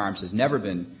and bear arms has never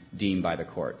been deemed by the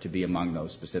court to be among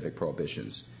those specific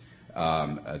prohibitions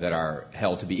that are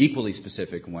held to be equally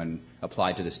specific when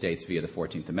applied to the states via the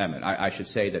 14th Amendment. I should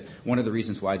say that one of the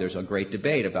reasons why there's a great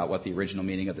debate about what the original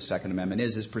meaning of the Second Amendment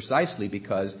is precisely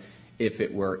because if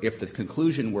the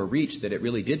conclusion were reached that it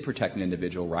really did protect an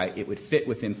individual right, it would fit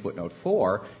within footnote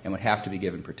 4 and would have to be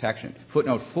given protection.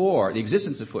 Footnote 4, the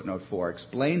existence of footnote 4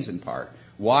 explains in part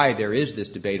why there is this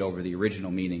debate over the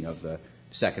original meaning of the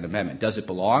Second Amendment. Does it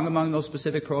belong among those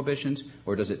specific prohibitions,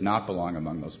 or does it not belong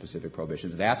among those specific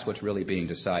prohibitions? That's what's really being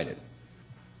decided.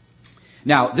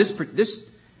 Now,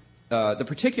 the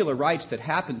particular rights that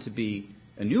happen to be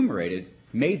enumerated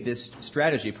made this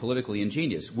strategy politically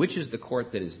ingenious. Which is the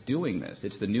court that is doing this?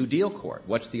 It's the New Deal court.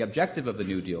 What's the objective of the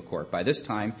New Deal court? By this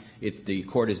time, the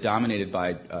court is dominated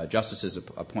by justices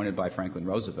appointed by Franklin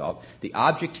Roosevelt. The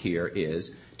object here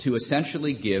is to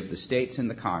essentially give the states and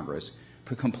the Congress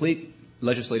complete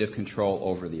legislative control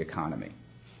over the economy.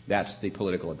 That's the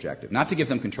political objective. Not to give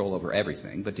them control over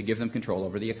everything, but to give them control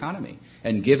over the economy.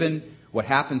 And given what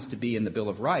happens to be in the Bill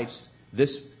of Rights,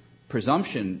 this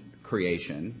presumption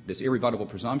creation, this irrebuttable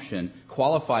presumption,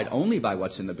 qualified only by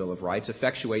what's in the Bill of Rights,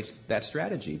 effectuates that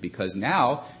strategy, because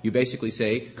now you basically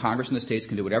say Congress and the states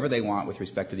can do whatever they want with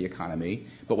respect to the economy,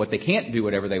 but what they can't do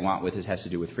whatever they want with has to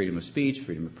do with freedom of speech,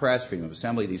 freedom of press, freedom of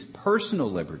assembly, these personal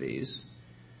liberties.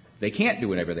 They can't do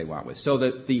whatever they want with. So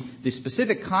the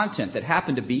specific content that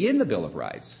happened to be in the Bill of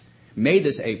Rights made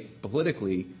this a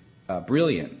politically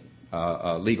brilliant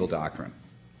legal doctrine.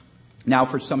 Now,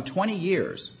 for some 20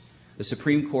 years, the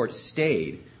Supreme Court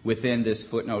stayed within this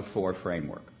footnote 4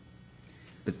 framework.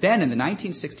 But then in the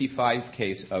 1965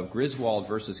 case of Griswold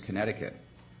versus Connecticut,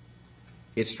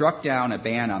 it struck down a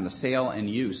ban on the sale and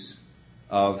use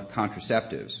of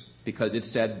contraceptives because it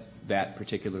said that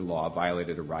particular law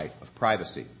violated a right of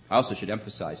privacy. I also should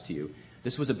emphasize to you,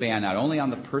 this was a ban not only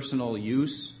on the personal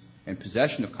use and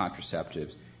possession of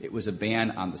contraceptives, it was a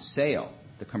ban on the sale,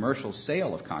 the commercial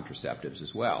sale of contraceptives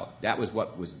as well. That was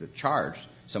what was the charge.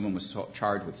 Someone was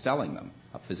charged with selling them,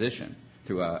 a physician,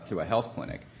 through a health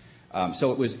clinic.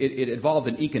 So it involved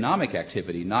an economic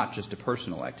activity, not just a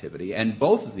personal activity. And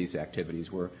both of these activities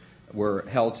were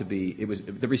held to be,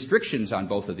 the restrictions on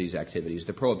both of these activities,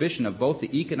 the prohibition of both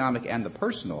the economic and the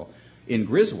personal in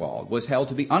Griswold was held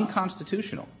to be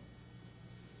unconstitutional.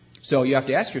 So you have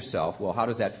to ask yourself, well, how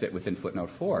does that fit within footnote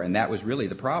 4? And that was really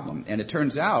the problem. And it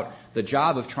turns out the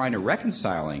job of trying to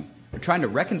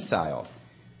reconcile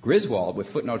Griswold with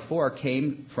footnote 4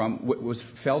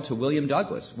 fell to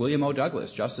William O.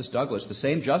 Douglas, Justice Douglas, the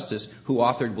same justice who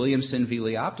authored Williamson v.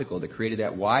 Lee Optical that created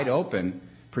that wide open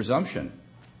presumption.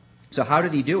 So how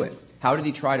did he do it? How did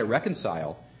he try to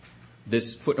reconcile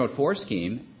this footnote 4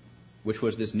 scheme, which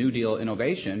was this New Deal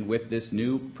innovation, with this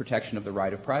new protection of the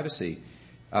right of privacy?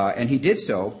 And he did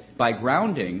so by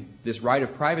grounding this right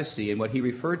of privacy in what he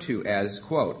referred to as,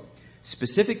 quote,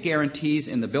 specific guarantees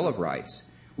in the Bill of Rights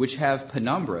which have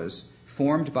penumbras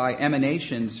formed by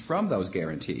emanations from those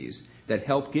guarantees that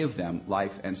help give them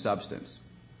life and substance.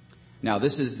 Now,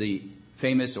 this is the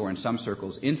famous, or in some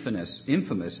circles, infamous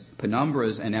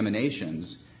penumbras and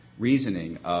emanations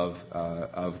reasoning of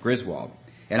Griswold.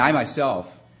 And I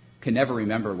myself can never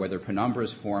remember whether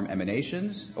penumbras form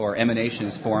emanations or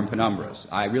emanations form penumbras.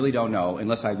 I really don't know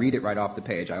unless I read it right off the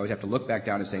page. I always have to look back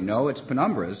down and say, no, it's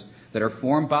penumbras that are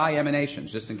formed by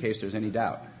emanations, just in case there's any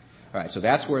doubt. All right, so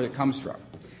that's where it comes from.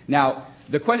 Now,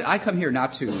 I come here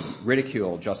not to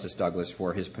ridicule Justice Douglas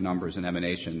for his penumbras and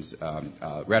emanations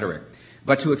rhetoric,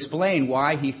 but to explain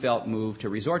why he felt moved to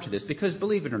resort to this, because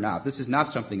believe it or not, this is not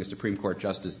something a Supreme Court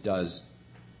justice does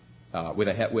with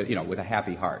a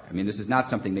happy heart. I mean, this is not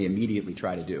something they immediately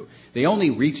try to do. They only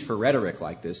reach for rhetoric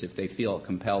like this if they feel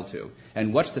compelled to.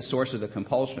 And what's the source of the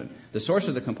compulsion? The source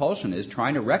of the compulsion is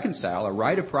trying to reconcile a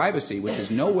right of privacy, which is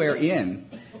nowhere in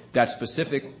that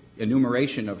specific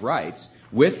enumeration of rights,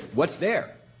 with what's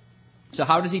there. So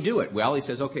how does he do it? Well, he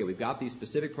says, okay, we've got these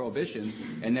specific prohibitions,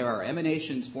 and there are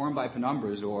emanations formed by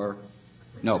penumbras,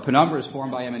 penumbras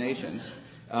formed by emanations,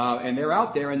 and they're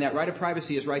out there, and that right of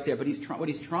privacy is right there. But what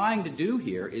he's trying to do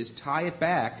here is tie it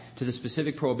back to the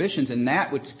specific prohibitions, and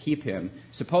that would keep him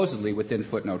supposedly within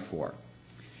footnote 4.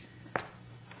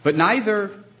 But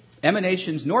neither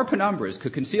emanations nor penumbras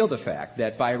could conceal the fact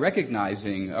that by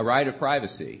recognizing a right of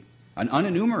privacy, an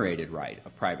unenumerated right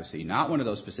of privacy, not one of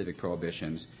those specific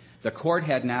prohibitions, the court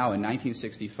had now in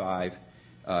 1965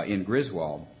 in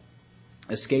Griswold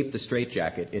escaped the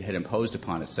straitjacket it had imposed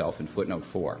upon itself in footnote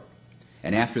 4.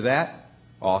 And after that,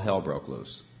 all hell broke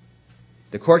loose.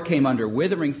 The court came under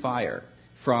withering fire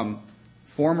from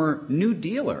former New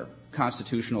Dealer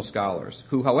constitutional scholars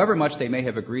who, however much they may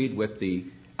have agreed with the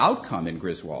outcome in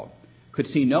Griswold, could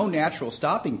see no natural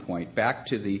stopping point back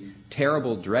to the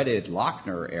terrible, dreaded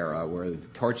Lochner era where the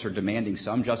courts are demanding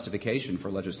some justification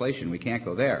for legislation. We can't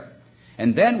go there.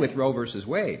 And then with Roe versus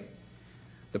Wade,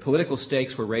 the political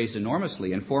stakes were raised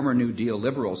enormously, and former New Deal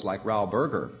liberals like Raoul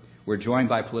Berger were joined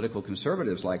by political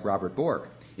conservatives like Robert Bork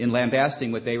in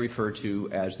lambasting what they refer to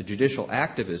as the judicial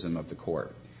activism of the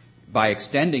court by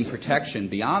extending protection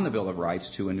beyond the Bill of Rights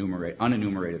to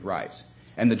unenumerated rights.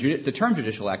 And the term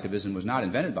judicial activism was not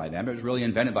invented by them. It was really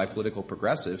invented by political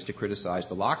progressives to criticize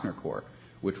the Lochner Court,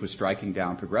 which was striking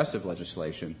down progressive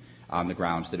legislation on the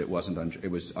grounds that it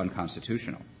was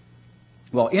unconstitutional.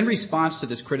 Well, in response to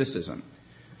this criticism,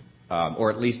 or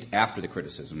at least after the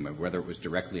criticism, whether it was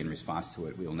directly in response to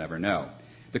it, we'll never know,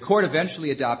 the court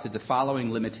eventually adopted the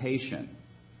following limitation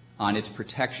on its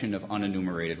protection of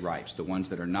unenumerated rights, the ones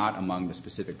that are not among the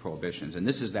specific prohibitions. And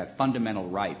this is that fundamental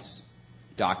rights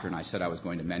doctrine I said I was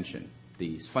going to mention,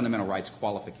 the fundamental rights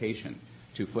qualification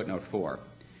to footnote 4.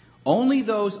 Only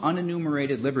those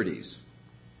unenumerated liberties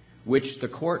which the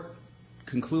court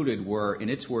concluded were, in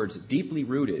its words, deeply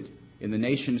rooted in the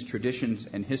nation's traditions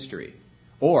and history,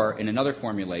 or, in another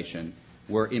formulation,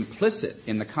 were implicit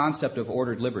in the concept of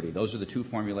ordered liberty. Those are the two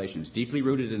formulations, deeply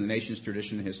rooted in the nation's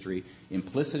tradition and history,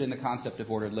 implicit in the concept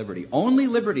of ordered liberty. Only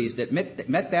liberties that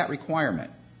met that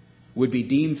requirement would be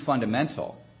deemed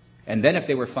fundamental. And then if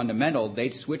they were fundamental,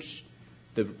 they'd switch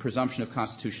the presumption of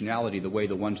constitutionality the way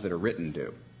the ones that are written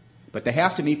do. But they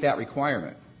have to meet that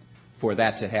requirement for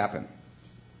that to happen.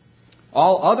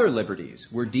 All other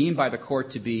liberties were deemed by the court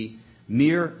to be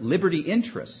mere liberty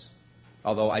interests,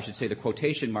 although I should say the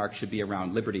quotation mark should be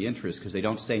around liberty interests because they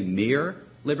don't say mere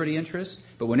liberty interests.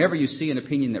 But whenever you see an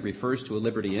opinion that refers to a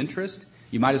liberty interest,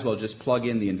 you might as well just plug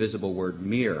in the invisible word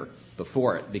mere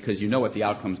before it because you know what the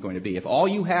outcome is going to be. If all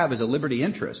you have is a liberty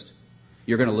interest,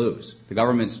 you're going to lose. The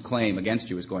government's claim against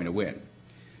you is going to win.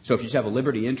 So if you just have a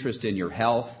liberty interest in your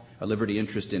health, a liberty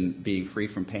interest in being free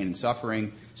from pain and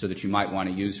suffering, so that you might want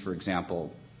to use, for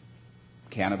example,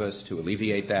 cannabis to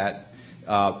alleviate that,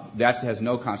 that's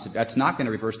not going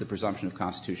to reverse the presumption of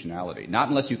constitutionality. Not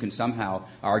unless you can somehow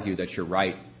argue that your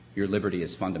right, your liberty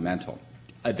is fundamental,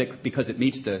 because it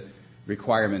meets the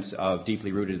requirements of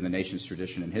deeply rooted in the nation's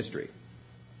tradition and history.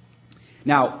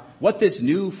 Now, what this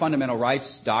new fundamental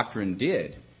rights doctrine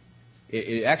did,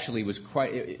 it actually was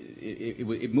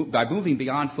by moving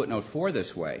beyond footnote 4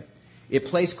 this way, it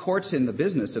placed courts in the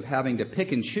business of having to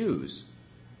pick and choose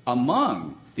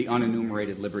among the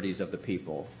unenumerated liberties of the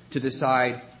people to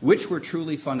decide which were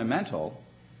truly fundamental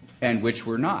and which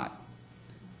were not.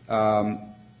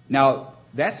 Now,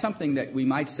 that's something that we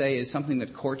might say is something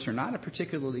that courts are not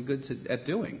particularly good at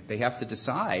doing. They have to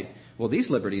decide, well, these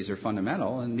liberties are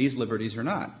fundamental and these liberties are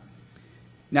not.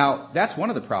 Now, that's one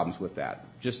of the problems with that.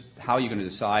 Just how you're going to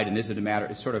decide, and is it a matter?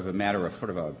 It's sort of a matter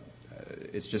of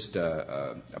it's just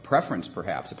a preference,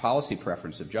 perhaps, a policy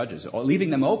preference of judges, or leaving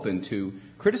them open to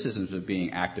criticisms of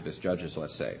being activist judges,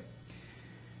 let's say.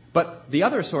 But the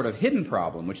other sort of hidden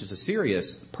problem, which is a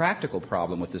serious practical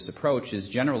problem with this approach, is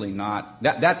generally not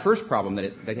that first problem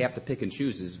that they have to pick and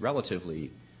choose is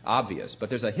relatively obvious. But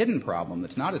there's a hidden problem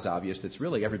that's not as obvious that's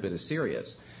really every bit as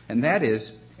serious, and that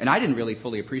is, and I didn't really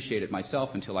fully appreciate it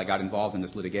myself until I got involved in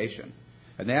this litigation,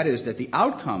 and that is that the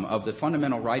outcome of the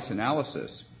fundamental rights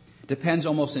analysis depends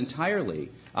almost entirely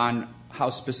on how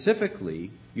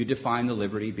specifically you define the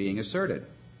liberty being asserted.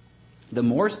 The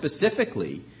more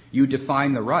specifically you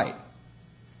define the right,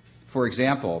 for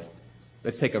example,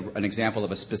 let's take an example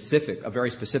of a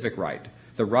very specific right,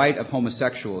 the right of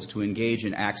homosexuals to engage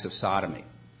in acts of sodomy.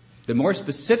 The more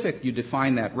specific you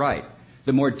define that right,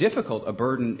 the more difficult a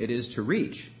burden it is to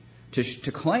reach,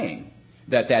 to claim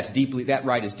that that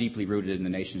right is deeply rooted in the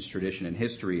nation's tradition and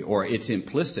history, or it's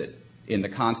implicit in the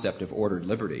concept of ordered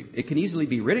liberty. It can easily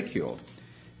be ridiculed,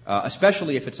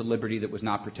 especially if it's a liberty that was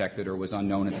not protected or was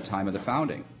unknown at the time of the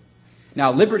founding.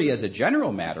 Now, liberty as a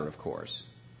general matter, of course,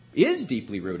 is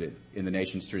deeply rooted in the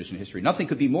nation's tradition and history. Nothing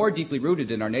could be more deeply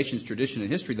rooted in our nation's tradition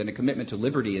and history than a commitment to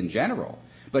liberty in general.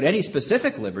 But any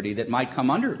specific liberty that might come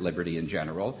under liberty in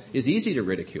general is easy to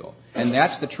ridicule. And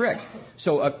that's the trick.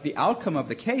 So the outcome of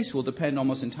the case will depend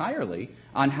almost entirely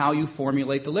on how you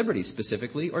formulate the liberty,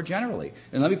 specifically or generally.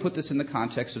 And let me put this in the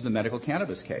context of the medical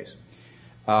cannabis case.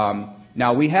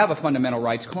 Now, we have a fundamental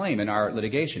rights claim in our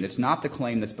litigation. It's not the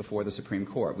claim that's before the Supreme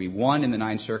Court. We won in the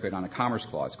Ninth Circuit on a Commerce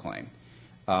Clause claim.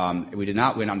 We did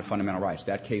not win on the fundamental rights.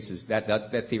 That case is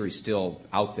that theory is still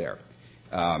out there.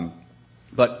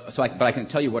 But I can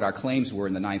tell you what our claims were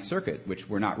in the Ninth Circuit, which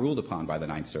were not ruled upon by the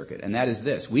Ninth Circuit, and that is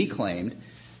this: we claimed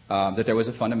that there was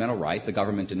a fundamental right. The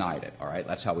government denied it. All right,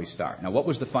 that's how we start. Now, what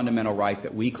was the fundamental right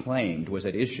that we claimed was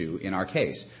at issue in our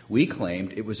case? We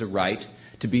claimed it was a right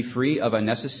to be free of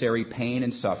unnecessary pain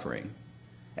and suffering,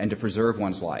 and to preserve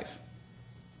one's life.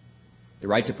 The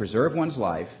right to preserve one's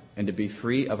life and to be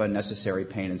free of unnecessary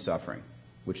pain and suffering,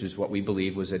 which is what we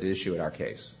believe was at issue at our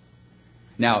case.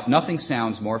 Now, nothing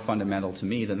sounds more fundamental to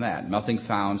me than that. Nothing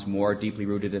sounds more deeply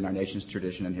rooted in our nation's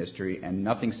tradition and history, and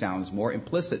nothing sounds more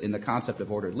implicit in the concept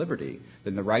of ordered liberty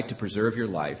than the right to preserve your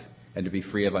life and to be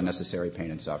free of unnecessary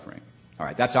pain and suffering. All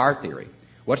right, that's our theory.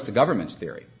 What's the government's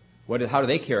theory? How do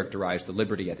they characterize the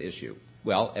liberty at issue?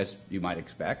 Well, as you might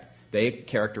expect, they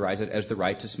characterize it as the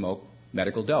right to smoke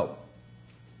medical dope.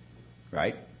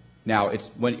 Right? Now,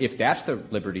 if that's the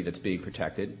liberty that's being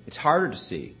protected, it's harder to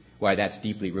see why that's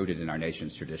deeply rooted in our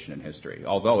nation's tradition and history.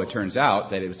 Although it turns out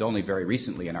that it was only very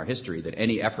recently in our history that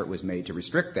any effort was made to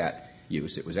restrict that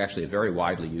use. It was actually a very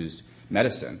widely used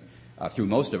medicine through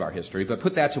most of our history. But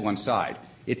put that to one side.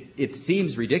 It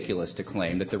seems ridiculous to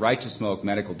claim that the right to smoke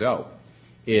medical dope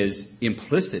is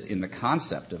implicit in the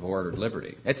concept of ordered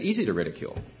liberty. It's easy to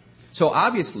ridicule. So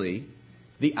obviously,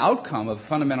 the outcome of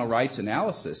fundamental rights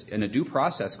analysis in a due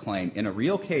process claim in a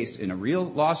real case, in a real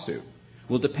lawsuit,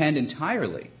 will depend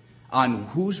entirely on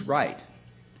who's right.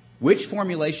 Which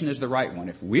formulation is the right one?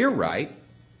 If we're right,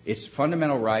 it's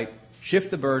fundamental right,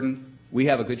 shift the burden, we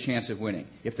have a good chance of winning.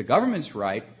 If the government's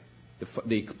right,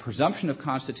 the presumption of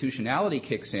constitutionality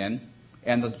kicks in,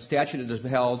 and the statute is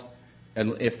held,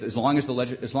 and as long as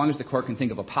the court can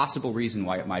think of a possible reason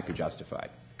why it might be justified.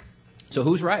 So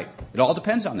who's right? It all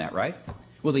depends on that, right?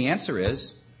 Well, the answer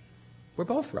is we're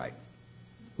both right.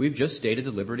 We've just stated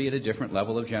the liberty at a different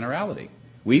level of generality.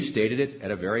 We've stated it at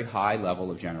a very high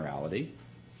level of generality.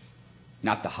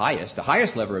 Not the highest. The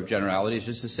highest level of generality is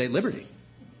just to say liberty.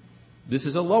 This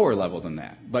is a lower level than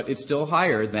that, but it's still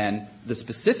higher than the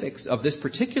specifics of this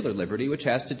particular liberty, which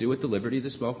has to do with the liberty to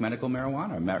smoke medical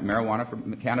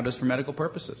marijuana, cannabis for medical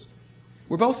purposes.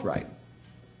 We're both right.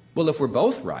 Well, if we're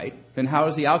both right, then how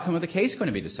is the outcome of the case going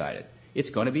to be decided? It's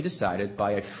going to be decided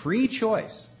by a free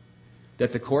choice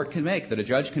that the court can make, that a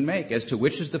judge can make, as to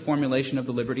which is the formulation of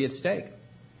the liberty at stake.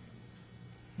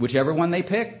 Whichever one they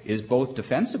pick is both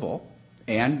defensible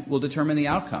and will determine the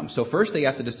outcome. So first they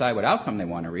have to decide what outcome they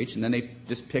want to reach, and then they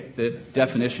just pick the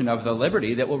definition of the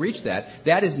liberty that will reach that.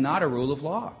 That is not a rule of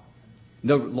law.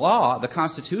 The law, the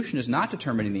Constitution, is not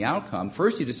determining the outcome.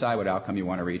 First you decide what outcome you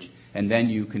want to reach, and then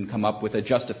you can come up with a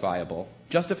justifiable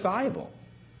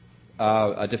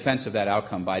a defense of that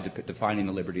outcome by defining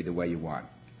the liberty the way you want.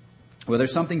 Well,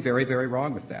 there's something very, very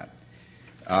wrong with that.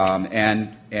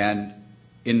 And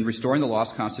in Restoring the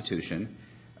Lost Constitution,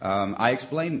 I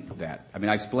explain that.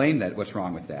 I explain that what's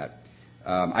wrong with that.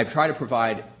 I try to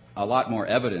provide a lot more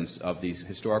evidence of these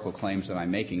historical claims that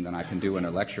I'm making than I can do in a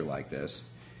lecture like this.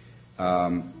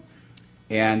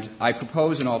 And I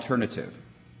propose an alternative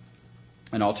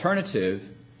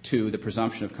to the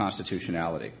presumption of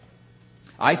constitutionality.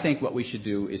 I think what we should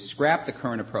do is scrap the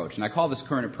current approach, and I call this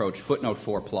current approach footnote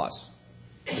 4+,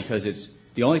 because it's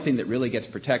the only thing that really gets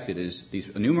protected is these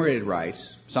enumerated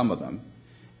rights, some of them,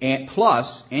 and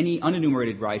plus any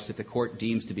unenumerated rights that the court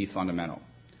deems to be fundamental.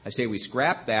 I say we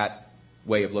scrap that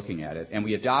way of looking at it, and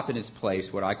we adopt in its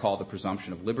place what I call the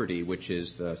presumption of liberty, which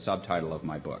is the subtitle of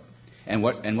my book. And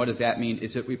what does that mean?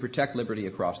 Is that we protect liberty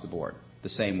across the board the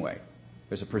same way.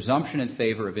 There's a presumption in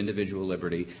favor of individual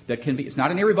liberty that can be, it's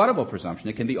not an irrebuttable presumption,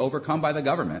 it can be overcome by the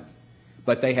government,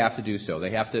 but they have to do so.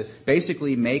 They have to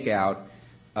basically make out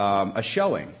a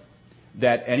showing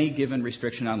that any given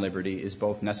restriction on liberty is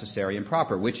both necessary and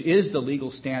proper, which is the legal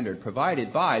standard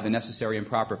provided by the necessary and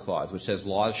proper clause, which says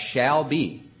laws shall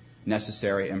be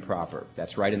necessary and proper.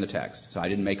 That's right in the text, so I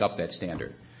didn't make up that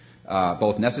standard.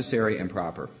 Both necessary and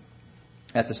proper.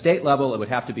 At the state level, it would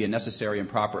have to be a necessary and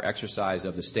proper exercise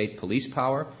of the state police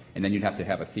power, and then you'd have to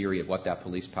have a theory of what that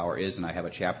police power is, and I have a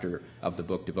chapter of the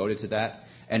book devoted to that.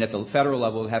 And at the federal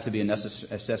level, it would have to be a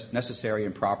necessary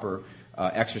and proper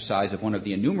exercise of one of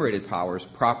the enumerated powers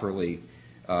properly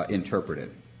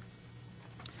interpreted.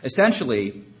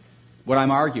 Essentially, what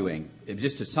I'm arguing,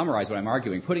 just to summarize what I'm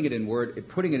arguing, putting it in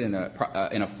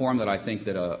a form that I think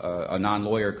that a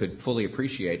non-lawyer could fully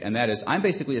appreciate, and that is, I'm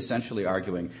basically essentially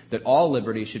arguing that all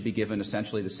liberties should be given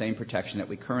essentially the same protection that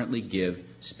we currently give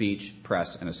speech,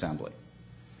 press, and assembly.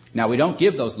 Now, we don't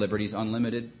give those liberties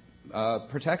unlimited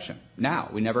protection. Now,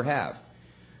 we never have.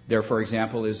 There, for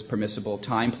example, is permissible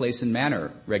time, place, and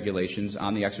manner regulations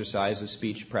on the exercise of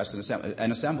speech, press,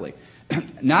 and assembly.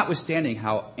 Notwithstanding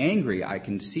how angry I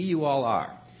can see you all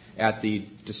are at the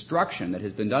destruction that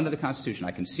has been done to the Constitution,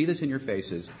 I can see this in your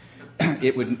faces,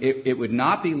 it would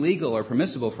not be legal or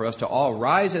permissible for us to all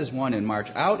rise as one and march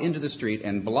out into the street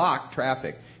and block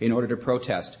traffic in order to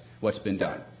protest what's been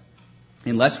done,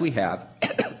 unless we have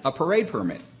a parade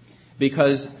permit,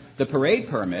 because the parade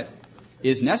permit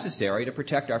is necessary to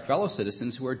protect our fellow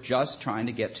citizens who are just trying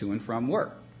to get to and from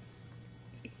work,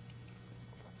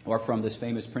 or from this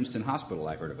famous Princeton hospital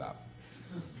I heard about.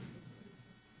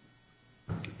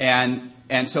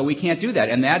 And so we can't do that.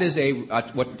 And that is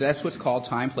that's what's called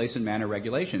time, place, and manner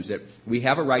regulations. That we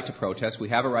have a right to protest, we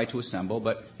have a right to assemble,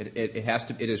 but it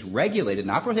is regulated,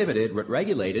 not prohibited, but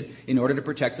regulated in order to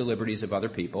protect the liberties of other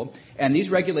people. And these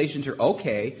regulations are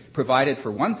okay, provided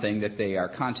for one thing that they are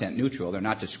content neutral. They're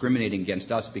not discriminating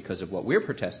against us because of what we're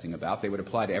protesting about. They would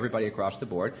apply to everybody across the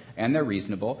board, and they're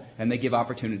reasonable, and they give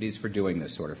opportunities for doing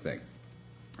this sort of thing.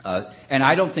 And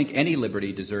I don't think any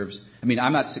liberty deserves,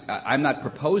 I'm not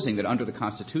proposing that under the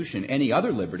Constitution any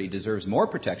other liberty deserves more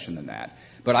protection than that,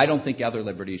 but I don't think other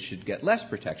liberties should get less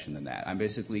protection than that. I'm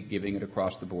basically giving it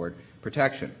across the board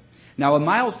protection. Now, a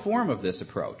mild form of this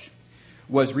approach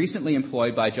was recently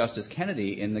employed by Justice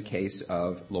Kennedy in the case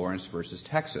of Lawrence versus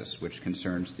Texas, which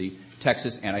concerns the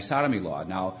Texas anti-sodomy law.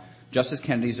 Now, Justice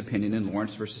Kennedy's opinion in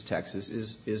Lawrence versus Texas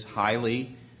is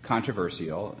highly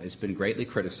controversial. It's been greatly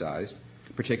criticized,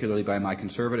 particularly by my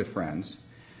conservative friends.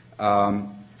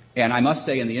 And I must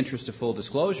say, in the interest of full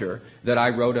disclosure, that I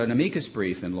wrote an amicus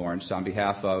brief in Lawrence on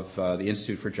behalf of the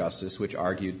Institute for Justice, which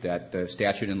argued that the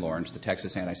statute in Lawrence, the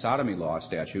Texas anti-sodomy law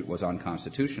statute, was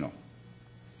unconstitutional.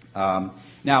 Now,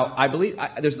 I believe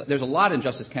there's a lot in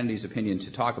Justice Kennedy's opinion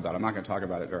to talk about. I'm not going to talk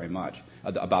about it very much,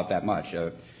 about that much.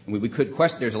 We could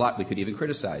question. There's a lot we could even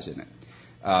criticize in it.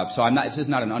 So this is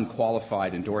not an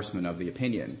unqualified endorsement of the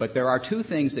opinion. But there are two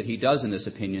things that he does in this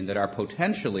opinion that are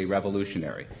potentially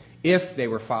revolutionary if they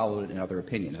were followed in other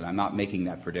opinions. And I'm not making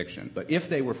that prediction. But if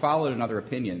they were followed in other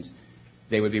opinions,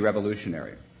 they would be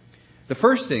revolutionary. The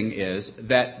first thing is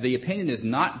that the opinion is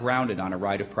not grounded on a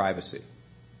right of privacy.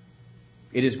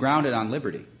 It is grounded on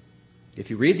liberty.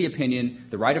 If you read the opinion,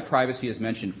 the right of privacy is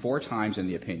mentioned 4 times in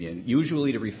the opinion,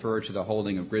 usually to refer to the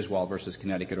holding of Griswold versus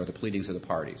Connecticut or the pleadings of the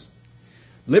parties.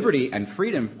 Liberty and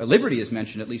freedom, liberty is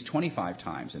mentioned at least 25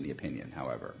 times in the opinion,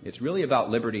 however. It's really about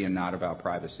liberty and not about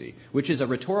privacy, which is a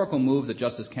rhetorical move that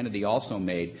Justice Kennedy also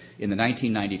made in the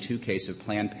 1992 case of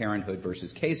Planned Parenthood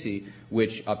versus Casey,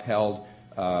 which upheld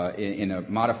in a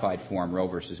modified form Roe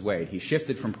versus Wade. He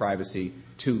shifted from privacy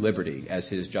to liberty as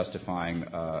his justifying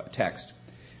text,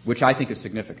 which I think is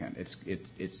significant.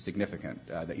 It's significant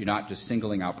that you're not just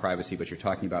singling out privacy, but you're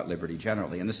talking about liberty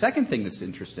generally. And the second thing that's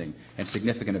interesting and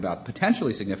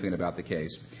potentially significant about the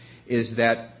case is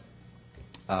that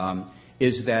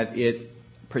it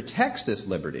protects this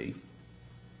liberty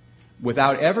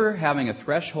without ever having a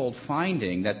threshold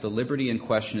finding that the liberty in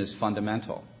question is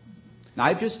fundamental. Now,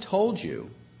 I've just told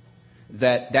you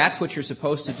that that's what you're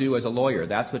supposed to do as a lawyer.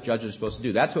 That's what judges are supposed to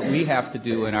do. That's what we have to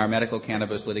do in our medical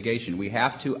cannabis litigation. We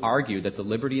have to argue that the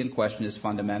liberty in question is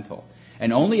fundamental.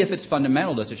 And only if it's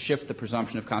fundamental does it shift the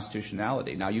presumption of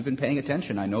constitutionality. Now, you've been paying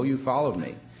attention. I know you followed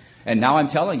me. And now I'm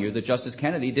telling you that Justice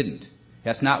Kennedy didn't.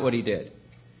 That's not what he did.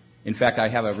 In fact, I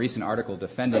have a recent article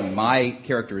defending my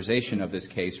characterization of this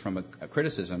case from a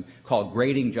criticism called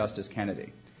Grading Justice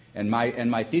Kennedy. And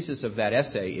my thesis of that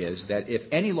essay is that if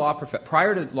any law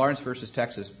prior to Lawrence versus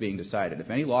Texas being decided, if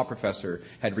any law professor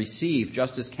had received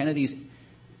Justice Kennedy's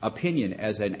opinion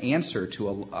as an answer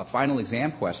to a final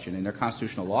exam question in their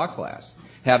constitutional law class,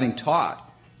 having taught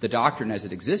the doctrine as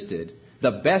it existed,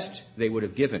 the best they would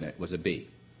have given it was a B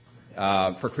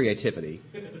for creativity,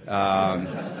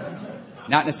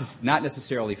 not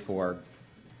necessarily for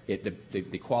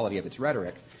the quality of its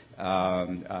rhetoric,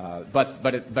 but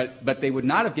they would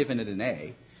not have given it an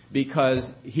A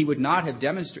because he would not have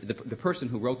demonstrated, the person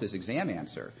who wrote this exam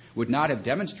answer would not have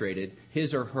demonstrated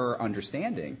his or her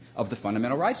understanding of the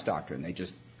fundamental rights doctrine.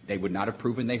 They would not have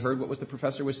proven they heard what the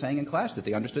professor was saying in class, that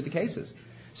they understood the cases.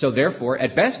 So therefore,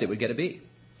 at best, it would get a B.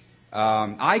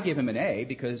 I give him an A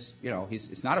because,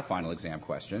 it's not a final exam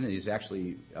question. He's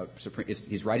actually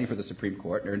he's writing for the Supreme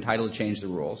Court. They're entitled to change the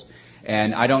rules.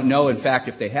 And I don't know, in fact,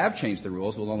 if they have changed the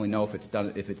rules. We'll only know if it's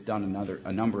done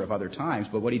a number of other times.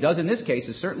 But what he does in this case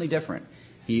is certainly different.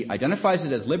 He identifies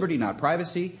it as liberty, not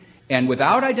privacy. And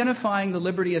without identifying the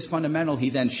liberty as fundamental, he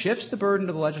then shifts the burden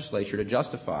to the legislature to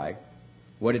justify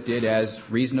what it did as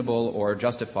reasonable or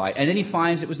justified. And then he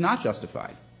finds it was not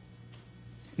justified.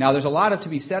 Now, there's a lot to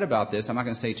be said about this. I'm not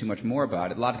going to say too much more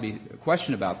about it. A lot to be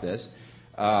questioned about this.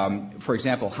 For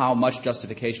example, how much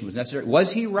justification was necessary.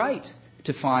 Was he right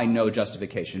to find no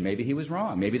justification? Maybe he was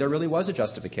wrong. Maybe there really was a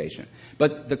justification.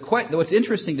 But what's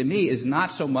interesting to me is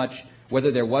not so much whether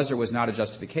there was or was not a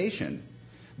justification,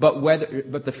 but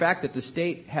the fact that the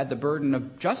state had the burden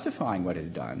of justifying what it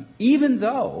had done, even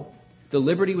though the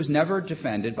liberty was never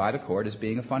defended by the court as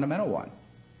being a fundamental one.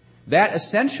 That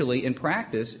essentially, in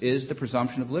practice, is the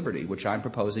presumption of liberty, which I'm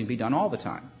proposing be done all the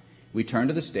time. We turn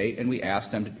to the state and we ask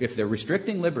them if they're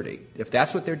restricting liberty, if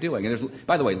that's what they're doing. And there's,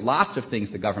 by the way, lots of things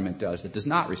the government does that does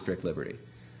not restrict liberty.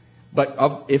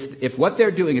 But if what they're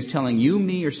doing is telling you,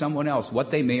 me, or someone else what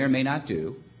they may or may not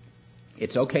do,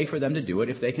 it's okay for them to do it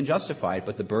if they can justify it,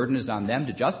 but the burden is on them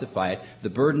to justify it. The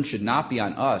burden should not be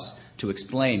on us to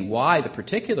explain why the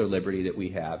particular liberty that we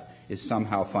have is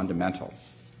somehow fundamental.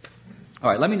 All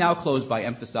right, let me now close by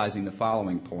emphasizing the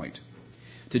following point.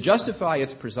 To justify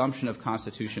its presumption of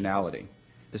constitutionality,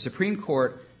 the Supreme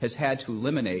Court has had to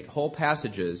eliminate whole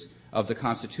passages of the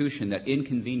Constitution that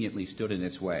inconveniently stood in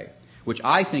its way, which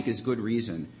I think is good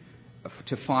reason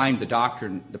to find the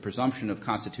doctrine, the presumption of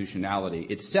constitutionality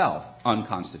itself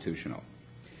unconstitutional.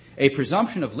 A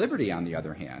presumption of liberty, on the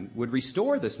other hand, would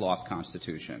restore this lost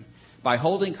Constitution by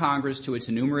holding Congress to its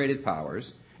enumerated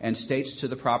powers and states to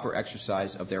the proper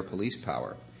exercise of their police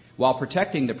power, while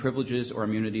protecting the privileges or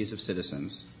immunities of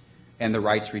citizens and the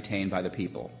rights retained by the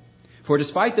people. For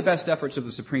despite the best efforts of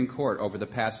the Supreme Court over the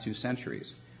past 2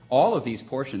 centuries, all of these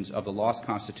portions of the lost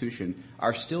Constitution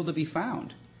are still to be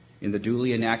found in the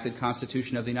duly enacted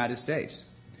Constitution of the United States.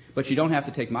 But you don't have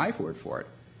to take my word for it.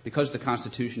 Because the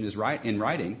Constitution is in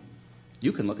writing,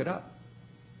 you can look it up.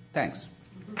 Thanks.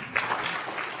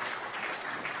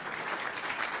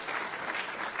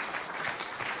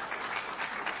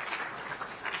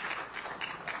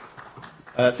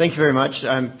 Thank you very much.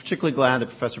 I'm particularly glad that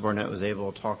Professor Barnett was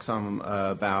able to talk some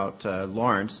about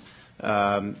Lawrence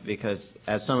because,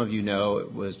 as some of you know,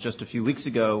 it was just a few weeks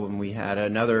ago when we had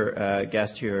another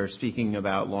guest here speaking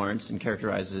about Lawrence and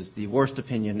characterizes the worst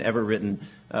opinion ever written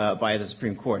by the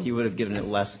Supreme Court. He would have given it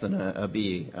less than a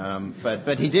B.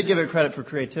 But he did give it credit for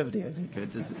creativity, I think.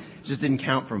 It just didn't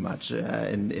count for much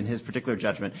in his particular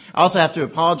judgment. I also have to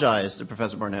apologize to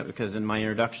Professor Barnett because in my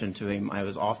introduction to him, I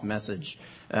was off message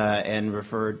and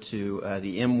referred to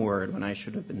the M word when I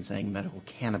should have been saying medical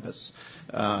cannabis.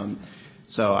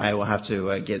 So I will have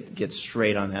to get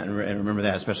straight on that and remember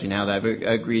that, especially now that I've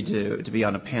agreed to be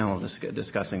on a panel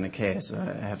discussing the case.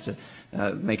 I have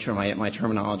to make sure my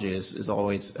terminology is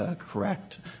always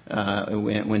correct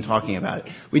when talking about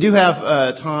it. We do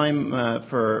have time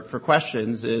for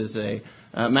questions. It is a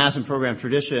Madison program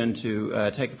tradition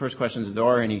to take the first questions, if there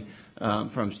are any,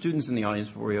 from students in the audience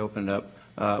before we open it up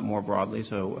more broadly,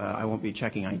 so I won't be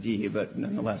checking ID, but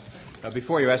nonetheless.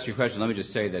 Before you ask your question, let me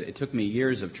just say that it took me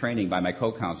years of training by my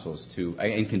co-counsels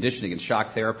in conditioning and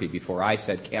shock therapy before I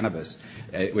said cannabis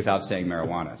without saying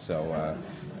marijuana. So,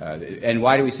 and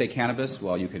why do we say cannabis?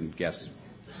 Well, you can guess.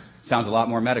 Sounds a lot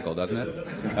more medical, doesn't it?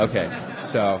 Okay,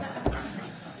 so,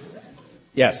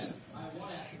 yes. I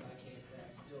want to ask you about a case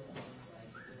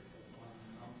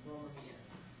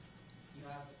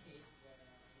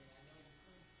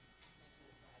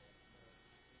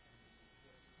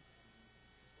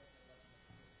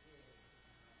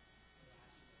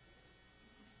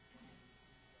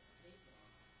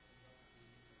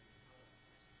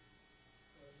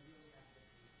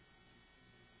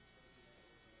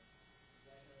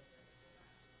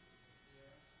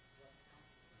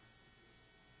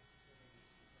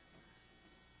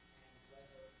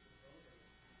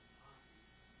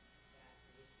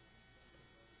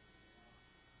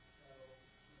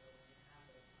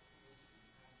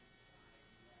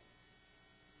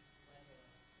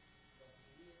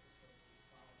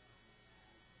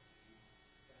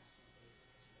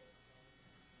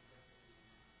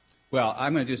Well,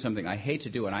 I'm going to do something I hate to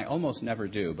do, and I almost never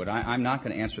do, but I'm not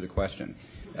going to answer the question.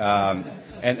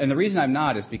 And the reason I'm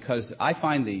not is because I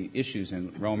find the issues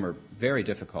in Rome are very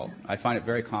difficult. I find it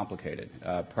very complicated.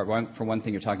 For one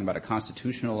thing, you're talking about a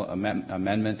constitutional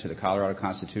amendment to the Colorado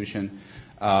Constitution,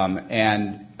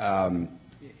 and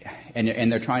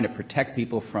they're trying to protect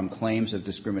people from claims of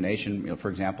discrimination. For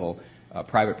example,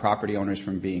 private property owners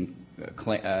from being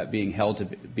held to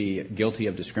be guilty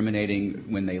of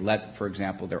discriminating when they let, for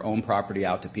example, their own property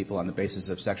out to people on the basis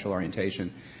of sexual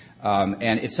orientation.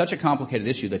 And it's such a complicated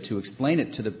issue that to explain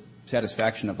it to the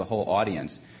satisfaction of the whole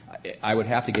audience, I would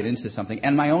have to get into something.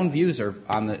 And my own views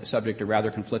on the subject are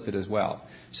rather conflicted as well.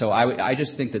 So I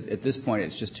just think that at this point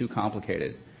it's just too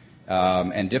complicated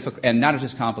and difficult, and not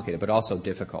just complicated, but also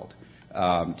difficult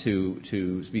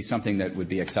to be something that would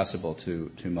be accessible to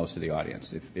most of the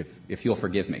audience, if you'll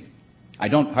forgive me. I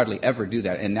don't hardly ever do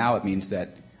that, and now it means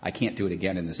that I can't do it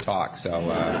again in this talk. So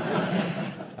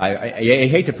I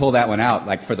hate to pull that one out,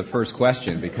 like for the first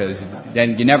question, because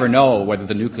then you never know whether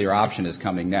the nuclear option is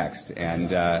coming next,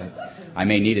 and I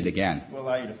may need it again. We'll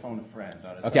allow you to phone a friend.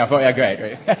 Okay, yeah,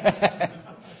 great.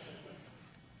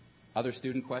 Other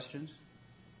student questions?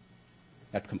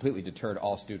 That completely deterred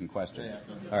all student questions. Yeah,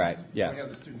 so all right, yes. Any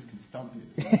other students can stump you.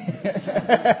 How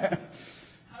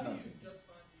do you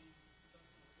justify the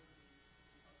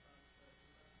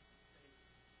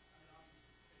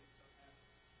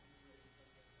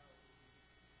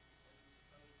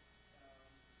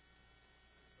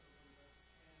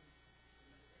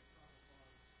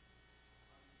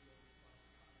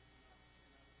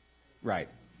Right.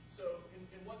 So, in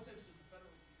what sense does the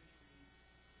federal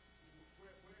judiciary,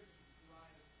 where does it derive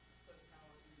such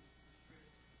power to restrict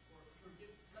or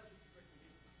give, not just restrict, but give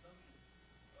presumption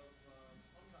of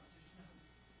unconstitutionality?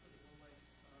 Put it one way to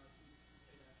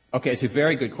say that. Okay, it's a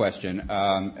very good question.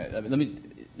 Let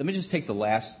me just take the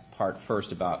last part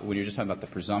first about when you're just talking about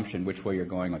the presumption, which way you're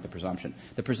going with the presumption.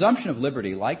 The presumption of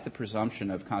liberty, like the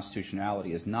presumption of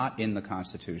constitutionality, is not in the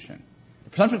Constitution. The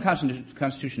presumption of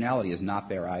constitutionality is not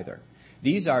there either.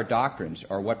 These are doctrines,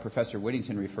 or what Professor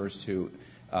Whittington refers to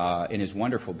in his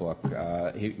wonderful book.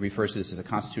 He refers to this as a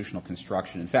constitutional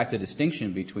construction. In fact, the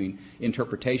distinction between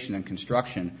interpretation and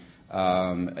construction,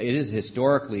 it is a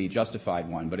historically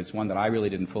justified one, but it's one that I really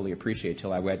didn't fully appreciate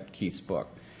till I read Keith's book.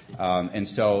 And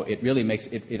so it really makes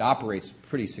it operates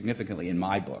pretty significantly in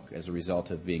my book as a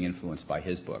result of being influenced by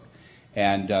his book.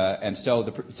 And so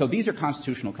these are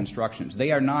constitutional constructions.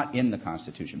 They are not in the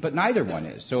Constitution, but neither one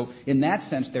is. So in that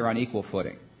sense, they're on equal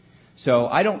footing. So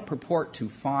I don't purport to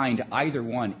find either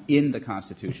one in the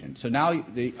Constitution. So now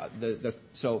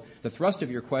so the thrust of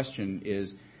your question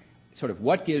is sort of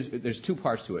there's two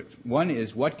parts to it. One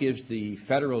is what gives the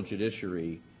federal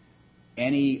judiciary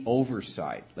any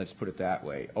oversight, let's put it that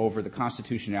way, over the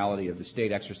constitutionality of the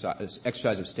state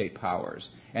exercise of state powers.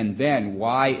 And then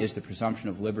why is the presumption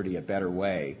of liberty a better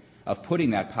way of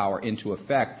putting that power into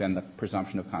effect than the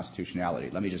presumption of constitutionality?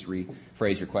 Let me just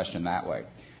rephrase your question that way.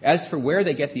 As for where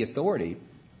they get the authority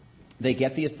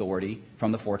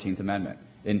from the 14th Amendment.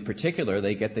 In particular,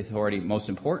 they get the authority, most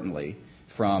importantly,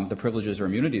 from the Privileges or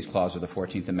Immunities Clause of the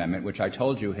 14th Amendment, which I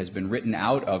told you has been written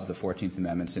out of the 14th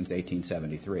Amendment since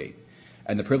 1873.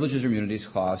 And the Privileges or Immunities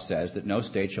Clause says that no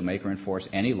state shall make or enforce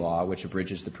any law which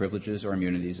abridges the privileges or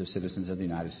immunities of citizens of the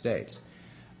United States.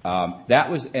 That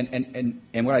was, and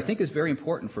what I think is very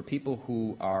important for people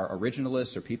who are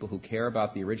originalists or people who care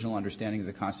about the original understanding of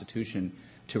the Constitution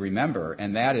to remember,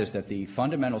 and that is that the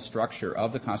fundamental structure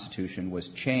of the Constitution was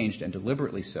changed, and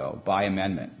deliberately so, by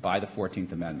amendment, by the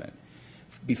 14th Amendment.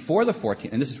 Before the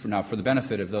 14th, and this is for the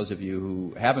benefit of those of you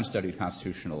who haven't studied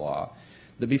constitutional law,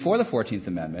 before the 14th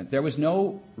Amendment, there was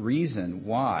no reason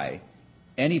why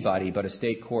anybody but a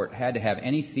state court had to have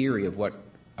any theory of what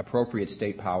appropriate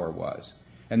state power was.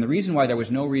 And the reason why there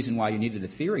was no reason why you needed a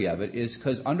theory of it is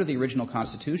because under the original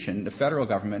Constitution, the federal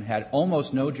government had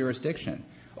almost no jurisdiction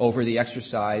over the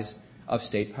exercise of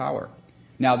state power.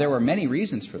 Now, there were many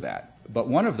reasons for that, but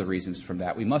one of the reasons for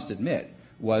that, we must admit,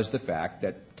 was the fact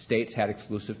that states had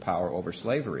exclusive power over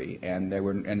slavery, and there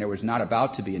was not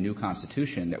about to be a new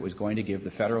constitution that was going to give the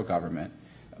federal government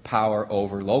power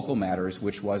over local matters,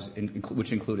 which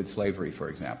included slavery, for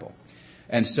example.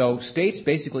 And so states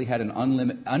basically had an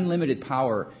unlimited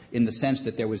power in the sense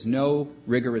that there was no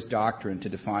rigorous doctrine to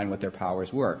define what their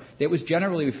powers were. It was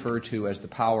generally referred to as the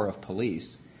power of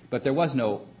police, but there was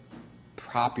no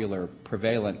popular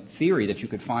prevalent theory that you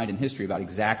could find in history about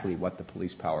exactly what the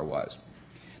police power was.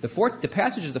 The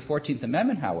passage of the 14th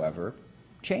Amendment, however,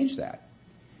 changed that.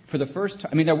 for the first time,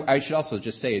 I mean, I should also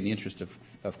just say, in the interest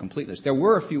of completeness, there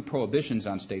were a few prohibitions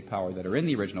on state power that are in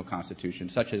the original Constitution,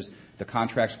 such as the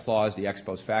Contracts Clause, the Ex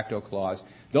Post Facto Clause.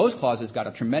 Those clauses got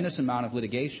a tremendous amount of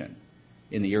litigation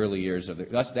in the early years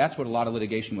of that's what a lot of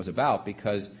litigation was about,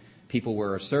 because people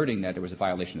were asserting that there was a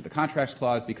violation of the Contracts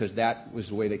Clause because that was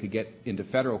the way they could get into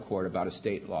federal court about a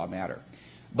state law matter.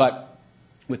 But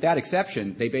with that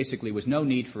exception, there basically was no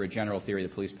need for a general theory of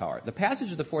the police power. The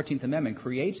passage of the 14th Amendment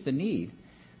creates the need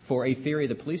for a theory of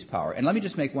the police power. And let me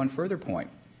just make one further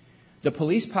point. The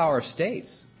police power of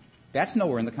states, that's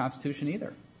nowhere in the Constitution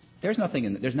either. There's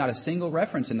not a single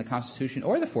reference in the Constitution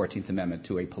or the 14th Amendment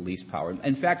to a police power.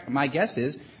 In fact, my guess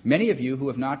is many of you who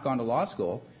have not gone to law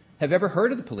school have ever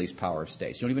heard of the police power of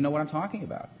states. You don't even know what I'm talking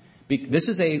about. This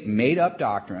is a made-up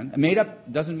doctrine.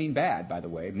 Made-up doesn't mean bad, by the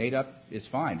way. Made-up is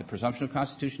fine. The presumption of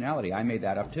constitutionality, I made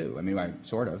that up too. I mean,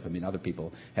 other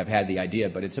people have had the idea,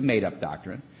 but it's a made-up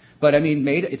doctrine. But, I mean,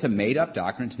 it's a made-up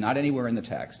doctrine. It's not anywhere in the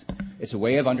text. It's a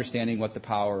way of understanding what the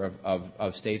power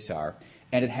of states are.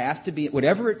 And it has to be,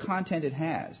 whatever content it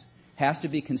has to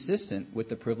be consistent with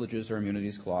the Privileges or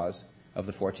Immunities Clause of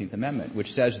the 14th Amendment,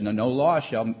 which says no law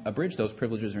shall abridge those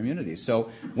privileges or immunities. So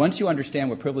once you understand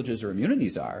what privileges or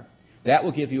immunities are, that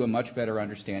will give you a much better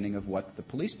understanding of what the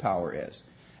police power is.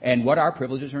 And what are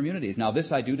privileges or immunities? Now,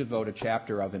 this I do devote a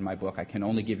chapter of in my book. I can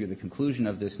only give you the conclusion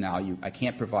of this now. I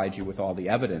can't provide you with all the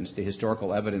evidence, the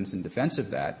historical evidence in defense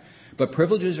of that. But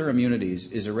privileges or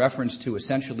immunities is a reference to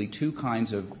essentially two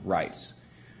kinds of rights.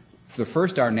 The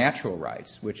first are natural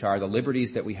rights, which are the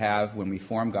liberties that we have when we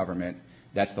form government.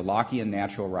 That's the Lockean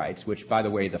natural rights, which, by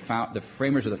the way, the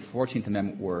framers of the 14th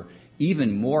Amendment were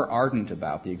even more ardent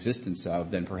about the existence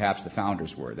of than perhaps the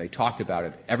founders were. They talked about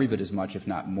it every bit as much, if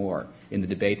not more, in the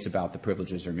debates about the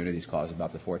Privileges or Immunities Clause,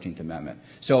 about the 14th Amendment.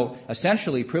 So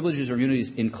essentially, privileges or immunities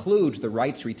includes the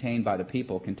rights retained by the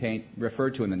people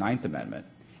referred to in the 9th Amendment.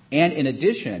 And in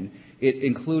addition, it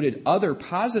included other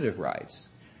positive rights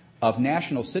of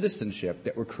national citizenship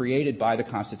that were created by the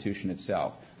Constitution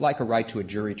itself, like a right to a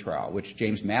jury trial, which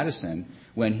James Madison,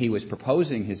 when he was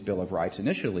proposing his Bill of Rights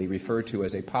initially, referred to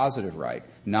as a positive right,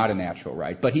 not a natural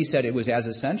right. But he said it was as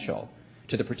essential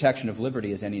to the protection of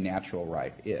liberty as any natural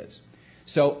right is.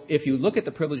 So if you look at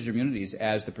the privileges or immunities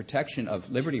as the protection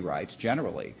of liberty rights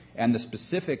generally, and the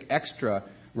specific extra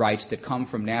rights that come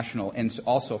from national and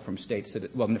also from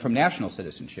from national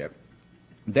citizenship,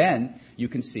 then you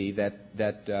can see that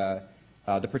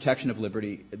the protection of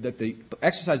liberty, that the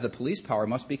exercise of the police power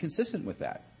must be consistent with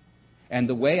that. And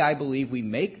the way I believe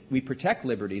we protect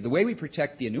liberty, the way we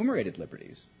protect the enumerated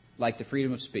liberties, like the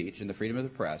freedom of speech and the freedom of the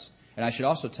press, and I should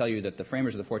also tell you that the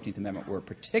framers of the 14th Amendment were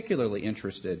particularly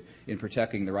interested in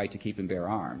protecting the right to keep and bear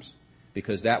arms,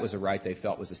 because that was a right they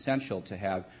felt was essential to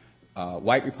have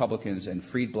white Republicans and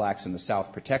freed blacks in the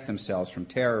South protect themselves from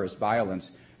terrorist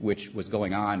violence, which was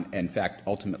going on, in fact,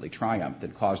 ultimately triumphed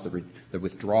and caused the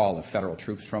withdrawal of federal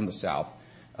troops from the South,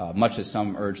 much as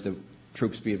some urged the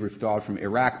troops be withdrawn from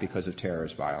Iraq because of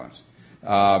terrorist violence.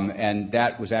 And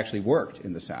that was actually worked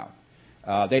in the South.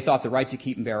 They thought the right to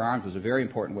keep and bear arms was a very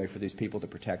important way for these people to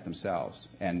protect themselves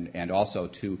and also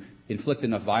to inflict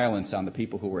enough violence on the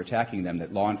people who were attacking them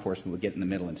that law enforcement would get in the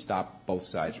middle and stop both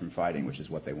sides from fighting, which is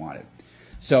what they wanted.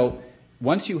 So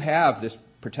once you have this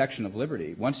protection of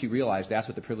liberty, once you realize that's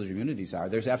what the privilege of immunities are,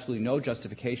 there's absolutely no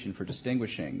justification for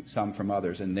distinguishing some from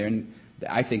others. And then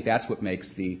I think that's what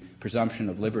makes the presumption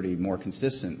of liberty more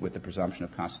consistent with the presumption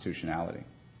of constitutionality.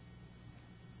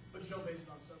 But you don't base it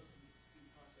on substantive due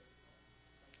process?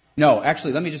 No,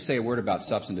 actually, let me just say a word about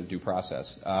substantive due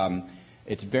process.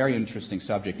 It's a very interesting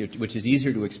subject, which is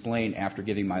easier to explain after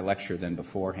giving my lecture than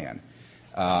beforehand.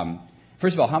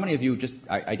 First of all, how many of you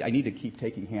I need to keep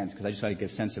taking hands because I just want to get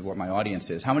a sense of what my audience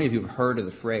is. How many of you have heard of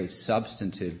the phrase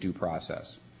substantive due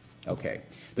process? Okay.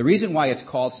 The reason why it's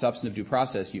called substantive due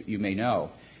process, you may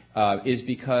know, is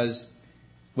because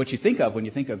what you think of when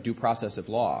you think of due process of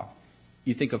law,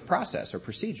 you think of process or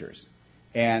procedures.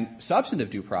 And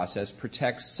substantive due process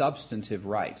protects substantive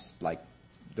rights, like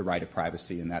the right of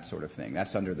privacy and that sort of thing.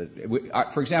 That's under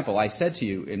for example, I said to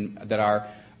you that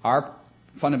our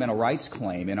fundamental rights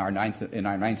claim in our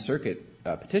Ninth Circuit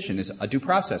petition is a due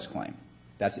process claim.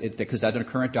 That's it, because under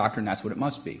current doctrine, that's what it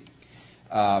must be.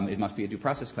 It must be a due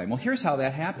process claim. Well, here's how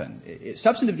that happened.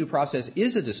 Substantive due process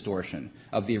is a distortion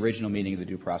of the original meaning of the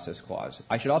Due Process Clause.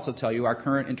 I should also tell you our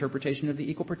current interpretation of the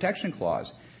Equal Protection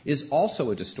Clause is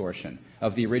also a distortion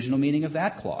of the original meaning of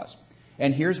that clause.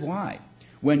 And here's why.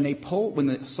 When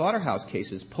the slaughterhouse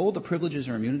cases pulled the Privileges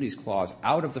or Immunities Clause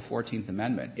out of the 14th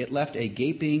Amendment, it left a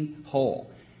gaping hole.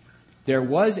 There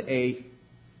was a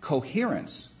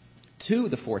coherence to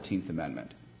the 14th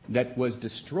Amendment that was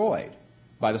destroyed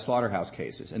by the slaughterhouse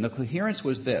cases. And the coherence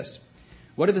was this.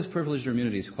 What did the Privileges or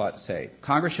Immunities Clause say?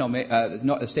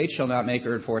 The state shall not make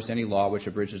or enforce any law which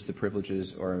abridges the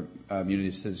privileges or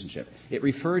immunities of citizenship. It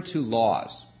referred to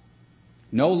laws.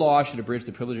 No law should abridge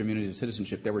the privilege or immunities of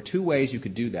citizenship. There were two ways you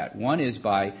could do that. One is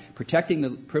by protecting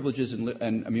the privileges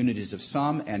and immunities of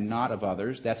some and not of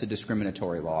others. That's a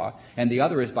discriminatory law. And the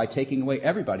other is by taking away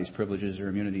everybody's privileges or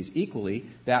immunities equally.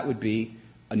 That would be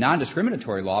a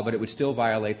non-discriminatory law, but it would still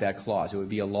violate that clause. It would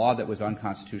be a law that was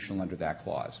unconstitutional under that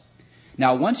clause.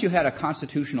 Now, once you had a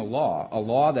constitutional law, a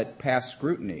law that passed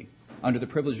scrutiny under the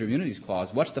Privilege or Immunities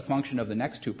Clause, what's the function of the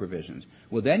next two provisions?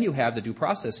 Well, then you have the Due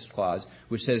Process Clause,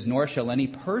 which says, nor shall any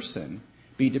person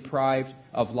be deprived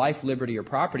of life, liberty, or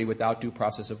property without due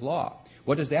process of law.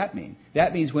 What does that mean?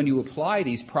 That means when you apply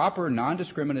these proper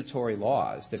non-discriminatory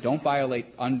laws that don't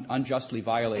unjustly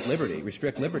violate liberty,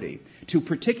 restrict liberty, to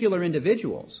particular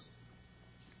individuals.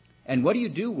 And what do you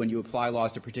do when you apply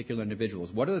laws to particular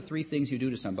individuals? What are the three things you do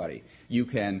to somebody? You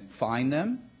can fine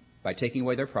them by taking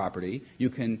away their property,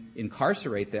 you can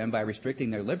incarcerate them by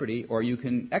restricting their liberty, or you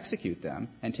can execute them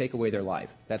and take away their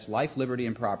life. That's life, liberty,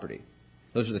 and property.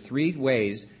 Those are the three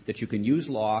ways that you can use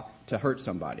law to hurt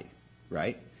somebody,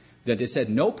 right? That it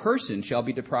said no person shall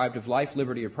be deprived of life,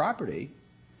 liberty, or property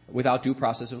without due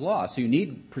process of law. So you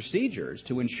need procedures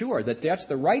to ensure that that's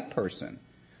the right person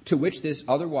to which this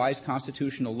otherwise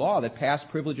constitutional law that passed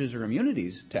privileges or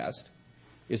immunities test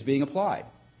is being applied.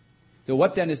 So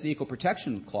what then is the Equal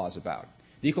Protection Clause about?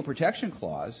 The Equal Protection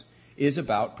Clause is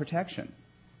about protection.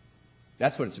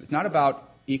 That's what it's not about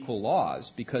equal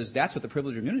laws, because that's what the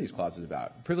Privilege or Immunities Clause is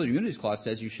about. The Privilege or Immunities Clause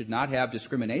says you should not have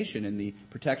discrimination in the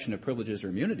protection of privileges or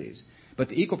immunities. But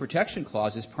the Equal Protection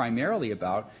Clause is primarily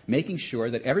about making sure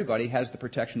that everybody has the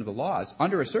protection of the laws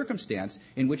under a circumstance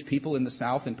in which people in the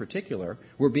South in particular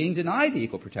were being denied the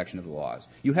equal protection of the laws.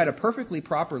 You had a perfectly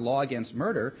proper law against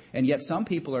murder, and yet some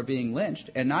people are being lynched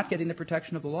and not getting the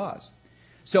protection of the laws.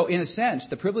 So in a sense,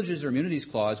 the Privileges or Immunities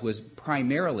Clause was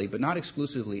primarily, but not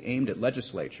exclusively, aimed at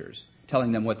legislatures,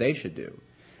 telling them what they should do.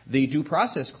 The Due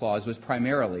Process Clause was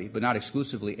primarily, but not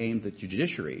exclusively, aimed at the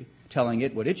judiciary, telling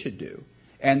it what it should do.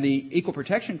 And the Equal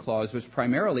Protection Clause was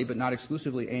primarily, but not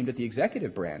exclusively, aimed at the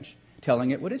executive branch, telling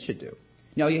it what it should do.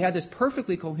 Now, you had this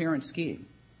perfectly coherent scheme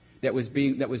that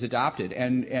was adopted,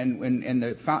 and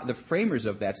the framers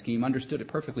of that scheme understood it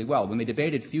perfectly well. When they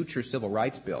debated future civil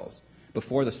rights bills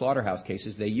before the slaughterhouse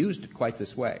cases, they used it quite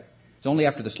this way. It's only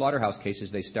after the slaughterhouse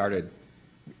cases they started,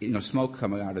 smoke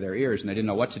coming out of their ears, and they didn't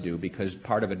know what to do because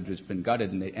part of it has been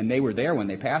gutted, and they were there when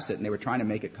they passed it, and they were trying to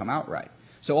make it come out right.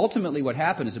 So ultimately what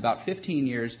happened is about 15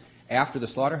 years after the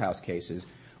slaughterhouse cases,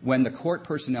 when the court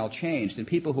personnel changed and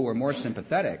people who were more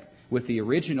sympathetic with the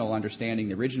original understanding,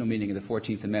 the original meaning of the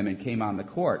 14th Amendment came on the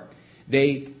court,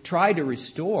 they tried to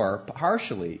restore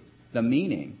partially the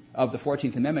meaning of the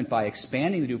 14th Amendment by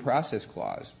expanding the Due Process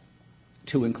Clause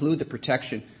to include the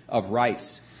protection of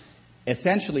rights,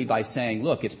 essentially by saying,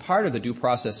 look, it's part of the due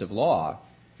process of law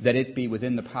that it be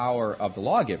within the power of the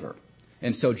lawgiver.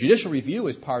 And so judicial review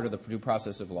is part of the due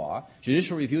process of law.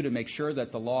 Judicial review to make sure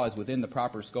that the law is within the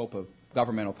proper scope of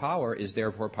governmental power is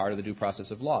therefore part of the due process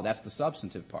of law. That's the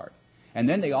substantive part. And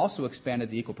then they also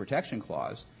expanded the Equal Protection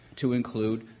Clause to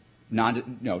include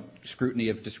scrutiny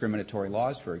of discriminatory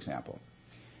laws, for example.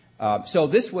 So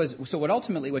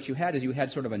what you had is you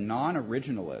had sort of a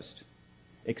non-originalist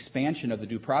expansion of the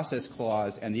Due Process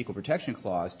Clause and the Equal Protection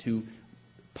Clause to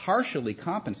partially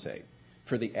compensate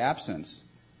for the absence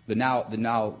the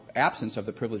now absence of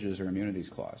the Privileges or Immunities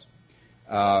Clause.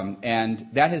 And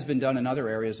that has been done in other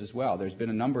areas as well. There's been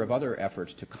a number of other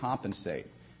efforts to compensate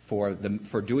for redacting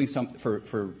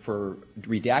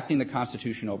the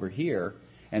Constitution over here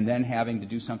and then having to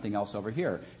do something else over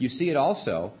here. You see it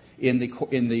also in the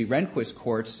Rehnquist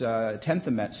Court's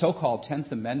so-called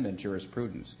 10th Amendment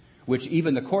jurisprudence, which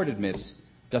even the court admits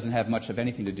doesn't have much of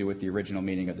anything to do with the original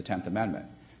meaning of the 10th Amendment.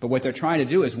 But what they're trying to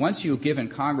do is once you've given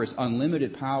Congress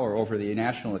unlimited power over the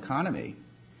national economy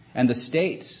and the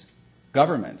states,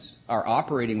 governments, are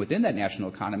operating within that national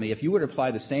economy, if you were to apply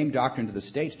the same doctrine to the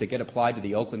states that get applied to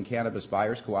the Oakland Cannabis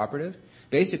Buyers Cooperative,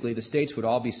 basically the states would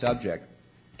all be subject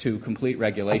to complete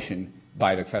regulation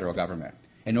by the federal government.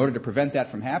 In order to prevent that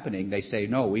from happening, they say,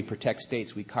 no, we protect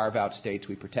states, we carve out states,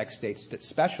 we protect states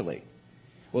specially.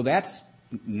 Well, that's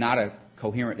not an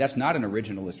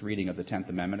originalist reading of the 10th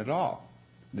Amendment at all.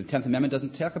 The 10th Amendment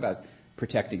doesn't talk about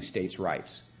protecting states'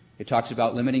 rights. It talks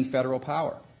about limiting federal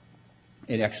power.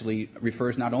 It actually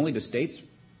refers not only to states'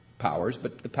 powers,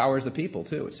 but the powers of the people,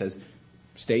 too. It says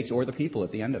states or the people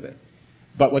at the end of it.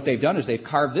 But what they've done is they've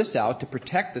carved this out to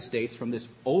protect the states from this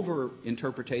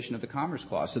over-interpretation of the Commerce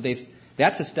Clause. So they've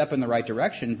That's a step in the right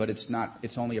direction, but it's not.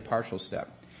 It's only a partial step.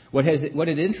 What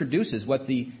it introduces, what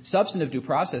the substantive due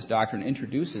process doctrine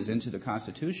introduces into the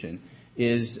Constitution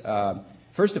is,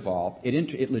 first of all,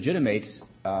 it legitimates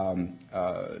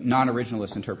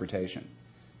non-originalist interpretation,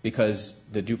 because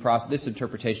this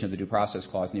interpretation of the Due Process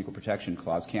Clause and Equal Protection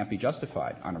Clause can't be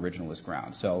justified on originalist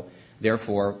grounds. So,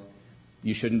 therefore,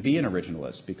 you shouldn't be an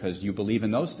originalist because you believe in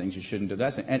those things. You shouldn't do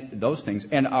that, and those things.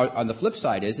 And on the flip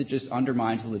side is it just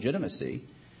undermines the legitimacy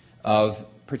of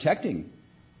protecting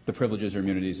the privileges or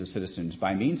immunities of citizens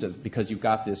by means of, because you've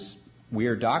got this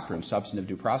weird doctrine, substantive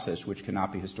due process, which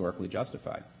cannot be historically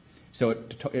justified. So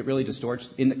it really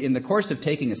distorts. In the course of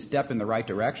taking a step in the right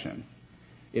direction,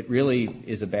 it really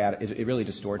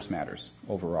distorts matters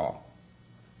overall.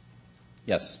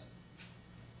 Yes.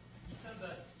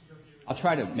 I'll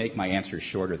try to make my answers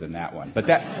shorter than that one, but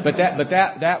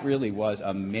that really was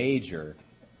a major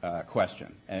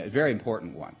question, a very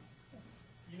important one.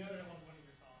 You noted on one of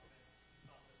your talks that you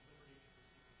thought that liberty should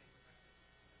receive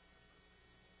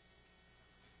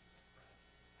the same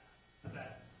protection as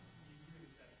that you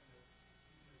really said that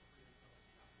freedom is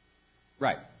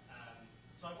Right.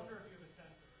 So I wonder if you have a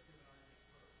sense or if you have an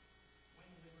argument for when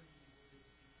liberty would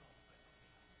be trumped by something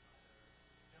else, either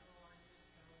general argument,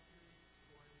 general theory,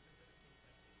 or in specific case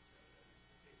that case. So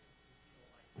there's statements that feel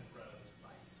like the roads,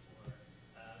 vice, or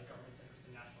the government's interest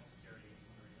in national security in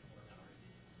some recent war boundary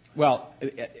cases. Well,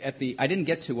 I didn't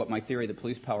get to what my theory of the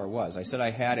police power was. I said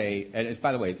I had and it's, by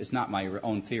the way, it's not my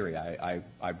own theory. I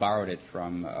borrowed it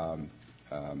from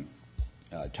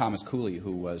Thomas Cooley,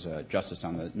 who was a justice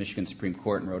on the Michigan Supreme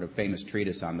Court and wrote a famous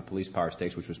treatise on the police power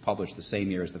states, which was published the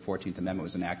same year as the 14th Amendment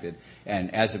was enacted,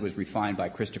 and as it was refined by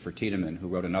Christopher Tiedemann, who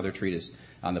wrote another treatise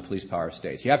on the police power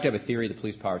states. You have to have a theory of the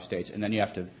police power states, and then you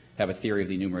have to have a theory of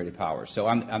the enumerated powers. So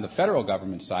on the federal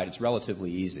government side, it's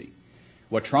relatively easy.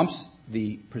 What trumps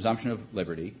the presumption of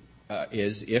liberty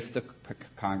is if the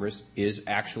Congress is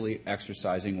actually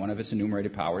exercising one of its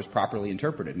enumerated powers properly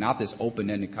interpreted, not this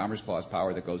open-ended Commerce Clause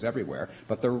power that goes everywhere,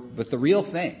 but the real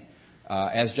thing,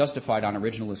 as justified on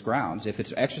originalist grounds. If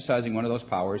it's exercising one of those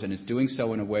powers and it's doing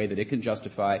so in a way that it can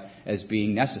justify as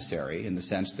being necessary, in the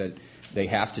sense that they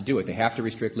have to do it, they have to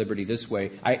restrict liberty this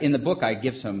way. In the book, I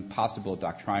give some possible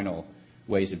doctrinal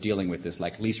ways of dealing with this,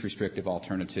 like least restrictive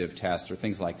alternative tests or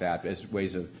things like that, as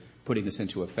ways of putting this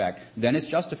into effect, then it's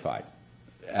justified.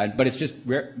 But it's just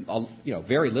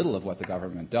very little of what the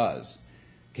government does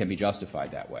can be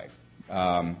justified that way,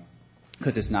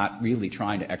 because it's not really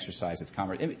trying to exercise its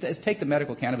commerce. Let's take the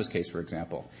medical cannabis case, for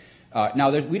example. Now,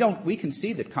 we can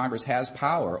see that Congress has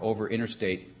power over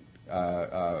interstate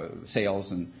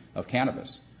sales of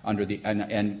cannabis.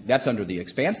 And that's under the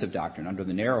expansive doctrine. Under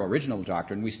the narrow original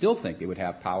doctrine, we still think they would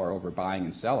have power over buying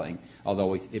and selling,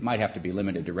 although it might have to be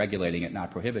limited to regulating it,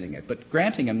 not prohibiting it. But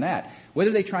granting them that, what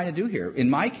are they trying to do here? In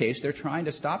my case, they're trying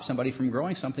to stop somebody from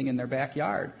growing something in their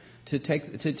backyard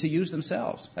to use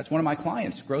themselves. That's one of my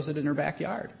clients, grows it in her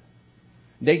backyard.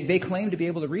 They claim to be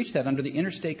able to reach that under the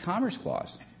Interstate Commerce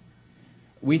Clause.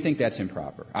 We think that's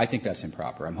improper. I think that's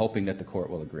improper. I'm hoping that the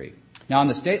court will agree. Now, on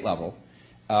the state level,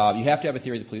 you have to have a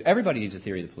theory of the police. Everybody needs a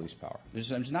theory of the police power.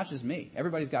 It's not just me.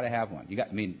 Everybody's got to have one.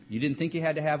 You didn't think you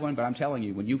had to have one, but I'm telling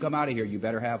you, when you come out of here, you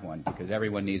better have one, because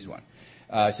everyone needs one.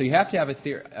 So you have to have a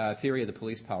theory of the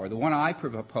police power. The one I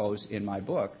propose in my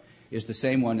book is the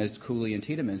same one as Cooley and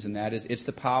Tiedemann's, and that is it's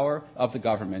the power of the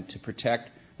government to protect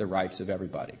the rights of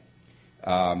everybody.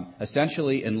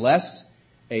 Essentially, unless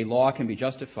a law can be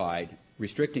justified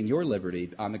restricting your liberty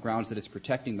on the grounds that it's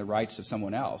protecting the rights of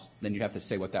someone else, then you'd have to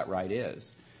say what that right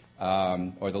is.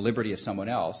 Or the liberty of someone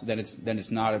else, then it's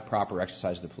not a proper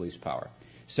exercise of the police power.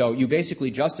 So you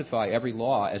basically justify every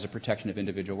law as a protection of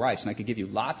individual rights. And I could give you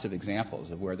lots of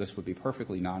examples of where this would be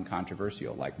perfectly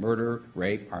non-controversial, like murder,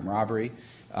 rape, armed robbery,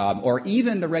 or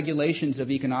even the regulations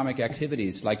of economic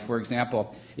activities. Like, for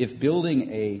example, if building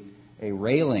a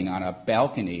railing on a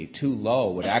balcony too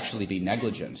low would actually be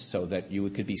negligence, so that you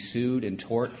could be sued and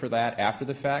tort for that after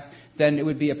the fact, then it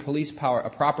would be a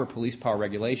proper police power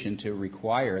regulation to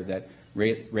require that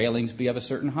railings be of a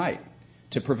certain height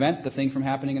to prevent the thing from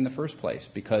happening in the first place,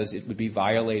 because it would be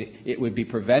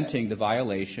preventing the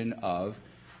violation of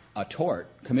a tort,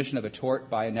 commission of a tort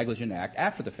by a negligent act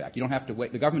after the fact. You don't have to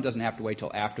wait. The government doesn't have to wait till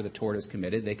after the tort is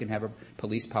committed. They can have a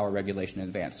police power regulation in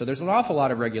advance. So there's an awful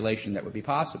lot of regulation that would be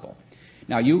possible.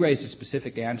 Now, you raised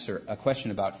a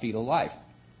question about fetal life.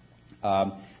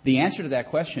 The answer to that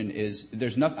question is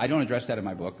I don't address that in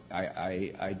my book.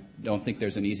 I don't think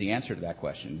there's an easy answer to that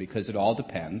question, because it all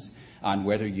depends on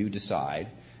whether you decide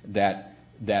that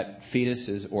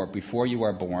fetuses, or before you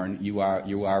are born, you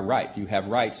are right. You have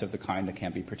rights of the kind that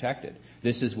can be protected.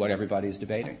 This is what everybody is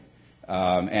debating.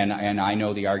 And I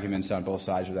know the arguments on both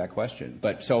sides of that question.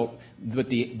 But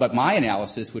my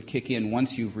analysis would kick in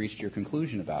once you've reached your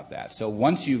conclusion about that. So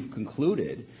once you've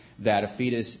concluded that a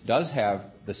fetus does have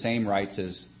the same rights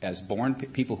as born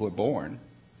people who are born,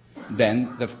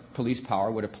 then the police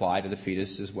power would apply to the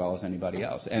fetus as well as anybody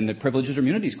else. And the Privileges or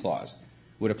Immunities Clause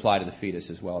would apply to the fetus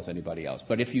as well as anybody else.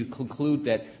 But if you conclude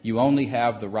that you only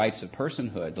have the rights of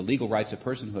personhood, the legal rights of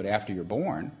personhood after you're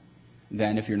born,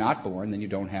 then if you're not born, then you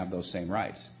don't have those same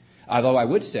rights. Although I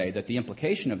would say that the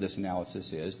implication of this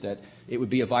analysis is that it would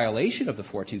be a violation of the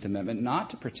 14th Amendment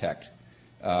not to protect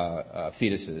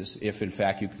fetuses if, in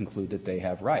fact, you conclude that they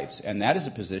have rights. And that is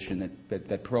a position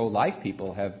that pro-life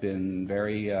people have been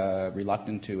very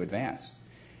reluctant to advance.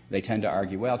 They tend to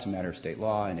argue, well, it's a matter of state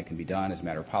law, and it can be done as a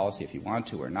matter of policy if you want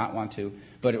to or not want to.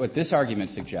 But what this argument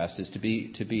suggests is to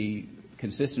be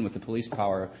consistent with the police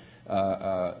power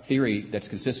theory that's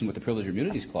consistent with the Privilege or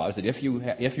Immunities Clause, that if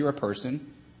you're a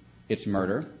person, it's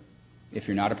murder. If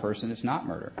you're not a person, it's not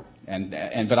murder.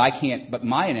 But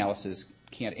my analysis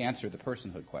can't answer the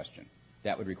personhood question.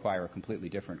 That would require a completely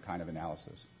different kind of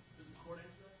analysis. Does the court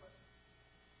answer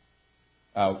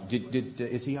that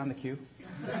question? Is he on the queue?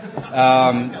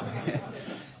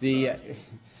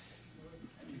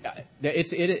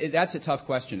 That's a tough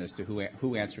question as to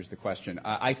who answers the question.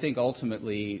 I think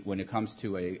ultimately, when it comes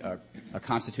to a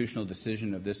constitutional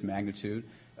decision of this magnitude,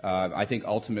 I think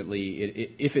ultimately,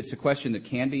 if it's a question that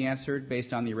can be answered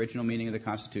based on the original meaning of the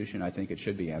Constitution, I think it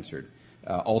should be answered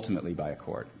ultimately by a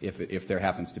court, if there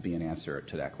happens to be an answer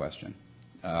to that question.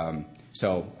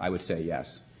 So I would say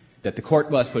yes. That the court,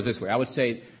 well, let's put it this way. I would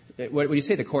say, when you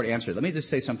say the court answered, let me just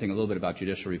say something a little bit about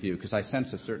judicial review, because I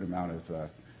sense a certain amount of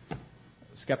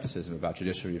skepticism about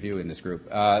judicial review in this group.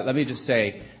 Let me just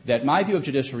say that my view of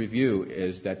judicial review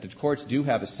is that the courts do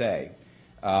have a say,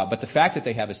 but the fact that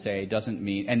they have a say doesn't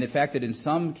mean, and the fact that in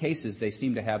some cases they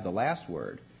seem to have the last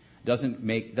word,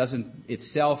 doesn't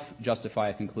itself justify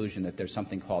a conclusion that there's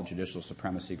something called judicial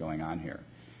supremacy going on here.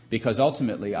 Because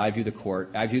ultimately, I view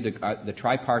the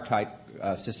tripartite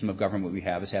system of government we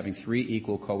have as having three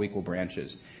equal, co-equal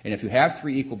branches. And if you have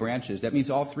three equal branches, that means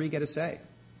all three get a say.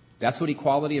 That's what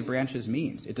equality of branches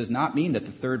means. It does not mean that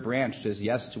the third branch says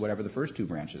yes to whatever the first two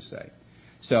branches say.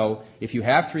 So if you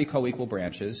have three co-equal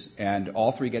branches and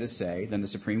all three get a say, then the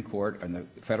Supreme Court and the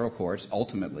federal courts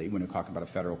ultimately, when we talk about a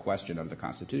federal question under the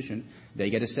Constitution, they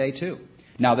get a say too.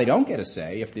 Now, they don't get a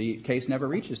say if the case never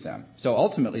reaches them. So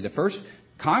ultimately,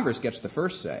 Congress gets the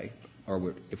first say,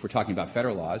 or if we're talking about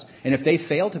federal laws, and if they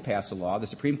fail to pass a law, the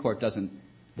Supreme Court doesn't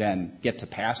then get to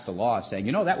pass the law saying,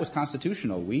 that was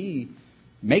constitutional. We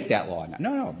make that law.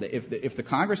 No. If the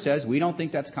Congress says we don't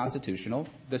think that's constitutional,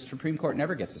 the Supreme Court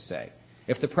never gets a say.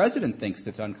 If the President thinks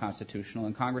it's unconstitutional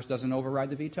and Congress doesn't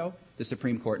override the veto, the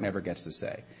Supreme Court never gets a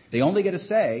say. They only get a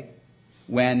say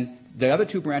when the other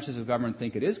two branches of government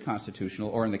think it is constitutional,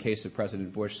 or in the case of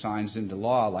President Bush, signs into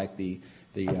law like the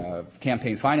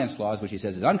campaign finance laws, which he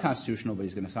says is unconstitutional, but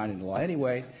he's going to sign into law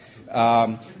anyway.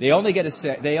 They only get a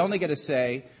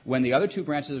say when the other two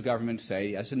branches of government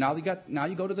say yes, and now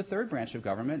you go to the third branch of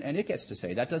government, and it gets to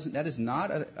say. That is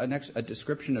not a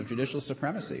description of judicial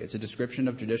supremacy. It's a description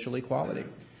of judicial equality.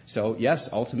 So yes,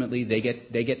 ultimately they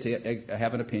get to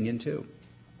have an opinion too,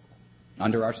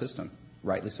 under our system,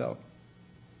 rightly so.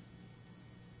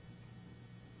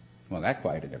 Well, that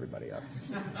quieted everybody up.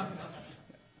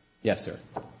 Yes, sir.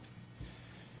 The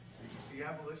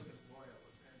abolitionist lawyer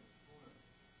was Andrew Spooner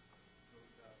wrote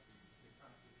about the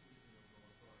Constitution of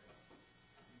North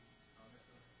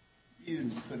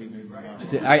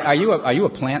Korea. Are you a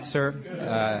plant, sir?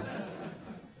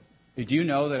 Do you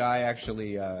know that I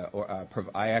actually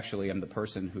am the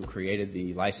person who created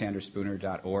the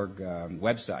lysanderspooner.org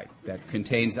website that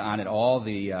contains on it all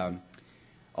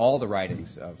the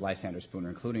writings of Lysander Spooner,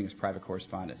 including his private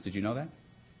correspondence. Did you know that?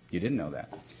 You didn't know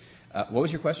that. What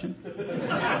was your question?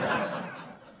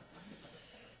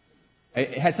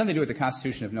 It had something to do with the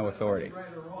Constitution of No Authority.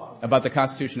 About the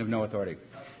Constitution of No Authority.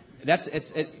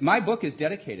 My book is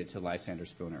dedicated to Lysander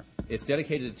Spooner. It's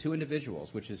dedicated to two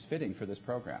individuals, which is fitting for this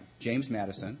program, James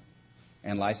Madison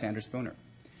and Lysander Spooner.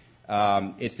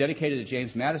 It's dedicated to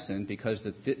James Madison because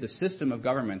the system of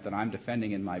government that I'm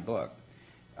defending in my book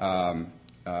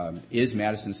is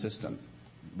Madison's system,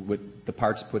 with the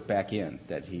parts put back in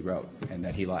that he wrote and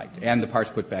that he liked, and the parts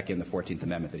put back in the 14th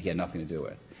Amendment that he had nothing to do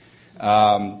with.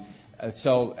 And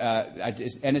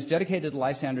it's dedicated to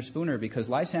Lysander Spooner because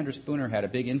Lysander Spooner had a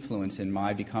big influence in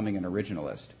my becoming an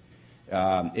originalist.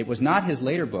 It was not his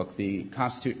later book, the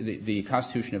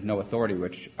Constitution of No Authority,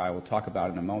 which I will talk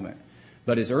about in a moment,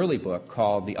 but his early book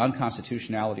called The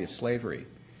Unconstitutionality of Slavery,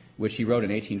 which he wrote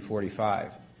in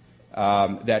 1845,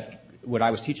 that what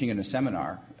I was teaching in a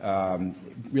seminar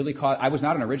really I was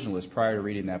not an originalist prior to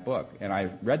reading that book, and I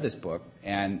read this book,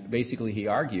 and basically he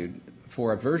argued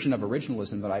for a version of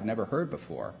originalism that I'd never heard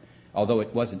before, although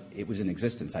it was in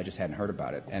existence, I just hadn't heard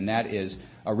about it, and that is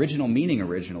original meaning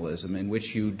originalism, in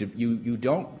which you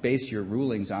don't base your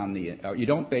rulings on you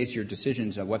don't base your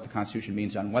decisions on what the Constitution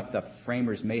means on what the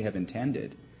framers may have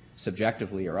intended,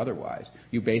 subjectively or otherwise.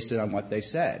 You base it on what they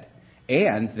said,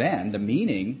 and then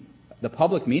the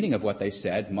public meaning of what they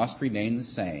said must remain the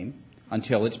same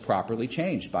until it's properly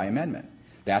changed by amendment.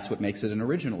 That's what makes it an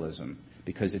originalism,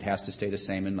 because it has to stay the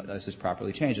same unless it's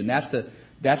properly changed. And that's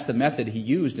the method he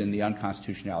used in the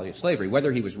unconstitutionality of slavery.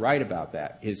 Whether he was right about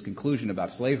that, his conclusion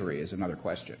about slavery, is another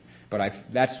question. But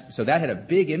so that had a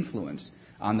big influence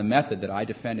on the method that I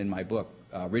defend in my book,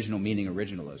 Original Meaning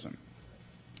Originalism.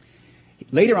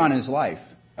 Later on in his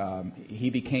life,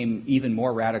 he became even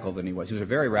more radical than he was. He was a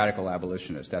very radical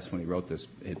abolitionist. That's when he wrote his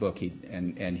book.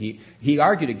 He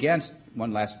argued against,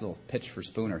 one last little pitch for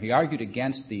Spooner, he argued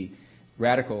against the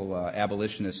radical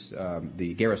abolitionists,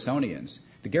 the Garrisonians.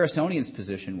 The Garrisonians'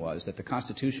 position was that the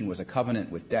Constitution was a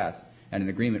covenant with death and an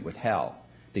agreement with hell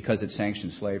because it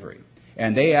sanctioned slavery.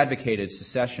 And they advocated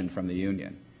secession from the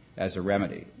Union as a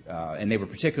remedy. And they were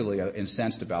particularly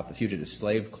incensed about the Fugitive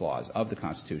Slave Clause of the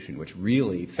Constitution, which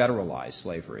really federalized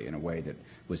slavery in a way that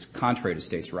was contrary to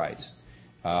states' rights.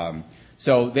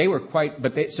 So they were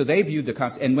so they viewed the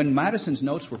Constitution. And when Madison's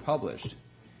notes were published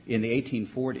in the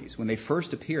 1840s, when they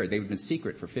first appeared, they've been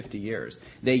secret for 50 years,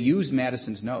 they used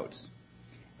Madison's notes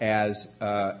as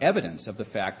evidence of the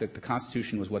fact that the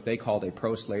Constitution was what they called a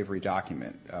pro-slavery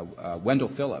document. Wendell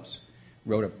Phillips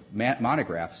wrote a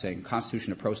monograph saying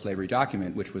Constitution, a pro-slavery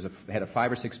document, which had a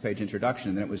 5 or 6 page introduction,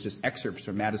 and then it was just excerpts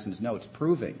from Madison's notes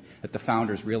proving that the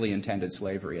founders really intended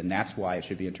slavery, and that's why it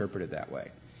should be interpreted that way.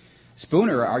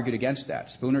 Spooner argued against that.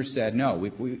 Spooner said, no,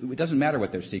 it doesn't matter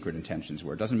what their secret intentions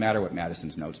were. It doesn't matter what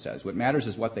Madison's note says. What matters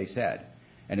is what they said.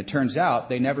 And it turns out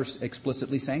they never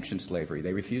explicitly sanctioned slavery.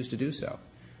 They refused to do so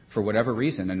for whatever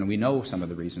reason, and we know some of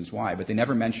the reasons why, but they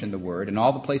never mentioned the word. And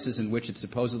all the places in which it's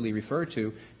supposedly referred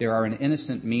to, there are an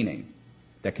innocent meaning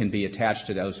that can be attached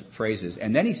to those phrases.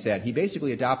 And then he said, he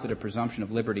basically adopted a presumption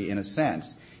of liberty in a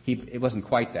sense. It wasn't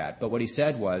quite that, but what he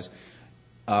said was,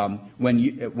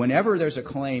 whenever there's a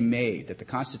claim made that the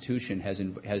Constitution has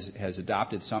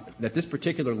adopted something, that this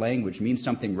particular language means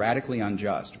something radically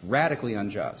unjust,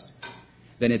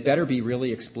 then it better be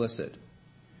really explicit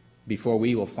before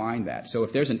we will find that. So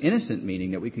if there's an innocent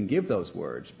meaning that we can give those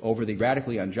words over the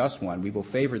radically unjust one, we will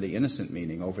favor the innocent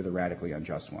meaning over the radically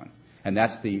unjust one. And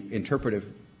that's the interpretive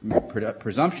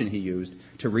presumption he used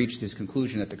to reach his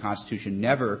conclusion that the Constitution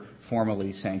never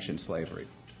formally sanctioned slavery.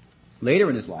 Later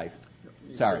in his life,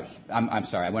 I'm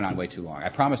sorry, I went on way too long. I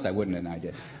promised I wouldn't, and I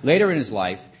did. Later in his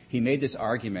life, he made this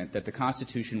argument that the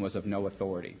Constitution was of no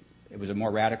authority. It was a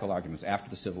more radical argument. It was after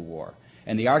the Civil War.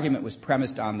 And the argument was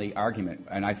premised on the argument,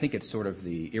 and I think it's sort of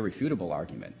the irrefutable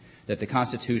argument, that the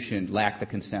Constitution lacked the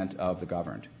consent of the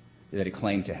governed that it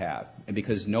claimed to have. And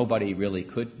because nobody really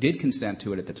did consent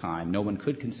to it at the time, no one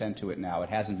could consent to it now, it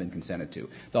hasn't been consented to.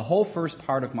 The whole first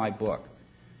part of my book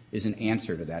is an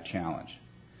answer to that challenge,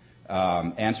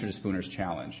 answer to Spooner's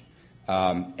challenge.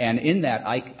 And in that,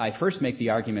 I first make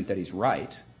the argument that he's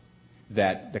right,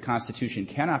 that the Constitution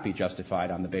cannot be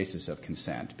justified on the basis of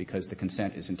consent because the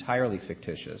consent is entirely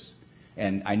fictitious.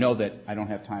 And I know that I don't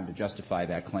have time to justify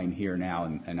that claim here now,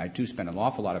 and I do spend an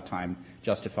awful lot of time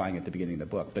justifying it at the beginning of the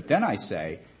book. But then I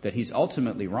say that he's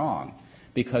ultimately wrong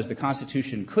because the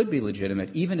Constitution could be legitimate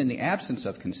even in the absence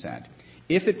of consent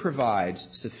if it provides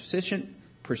sufficient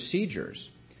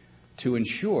procedures to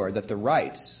ensure that the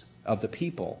rights of the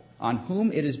people on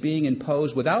whom it is being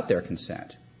imposed without their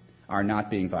consent are not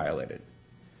being violated.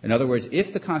 In other words,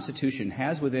 if the Constitution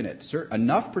has within it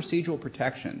enough procedural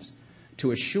protections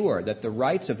to assure that the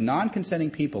rights of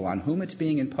non-consenting people on whom it's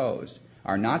being imposed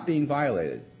are not being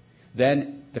violated,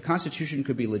 then the Constitution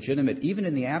could be legitimate even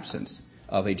in the absence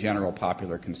of a general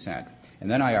popular consent. And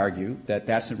then I argue that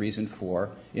that's a reason for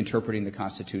interpreting the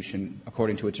Constitution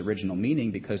according to its original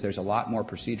meaning, because there's a lot more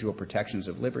procedural protections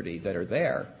of liberty that are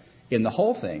there in the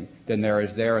whole thing than there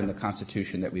is there in the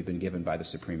Constitution that we've been given by the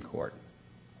Supreme Court.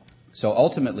 So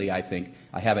ultimately, I think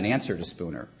I have an answer to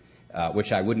Spooner,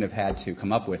 which I wouldn't have had to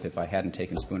come up with if I hadn't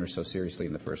taken Spooner so seriously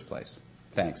in the first place.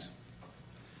 Thanks.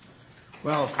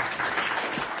 Well,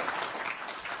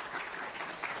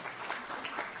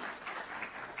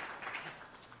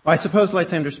 I suppose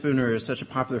Lysander Spooner is such a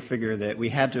popular figure that we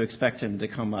had to expect him to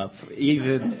come up,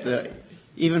 even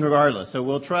regardless. So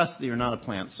we'll trust that you're not a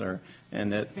plant, sir,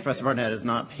 and that Professor Barnett has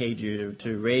not paid you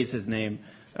to raise his name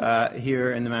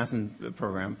here in the Masson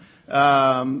program.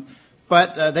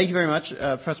 But thank you very much,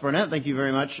 Professor Barnett. Thank you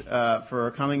very much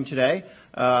for coming today.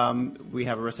 We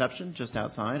have a reception just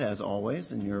outside, as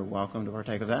always, and you're welcome to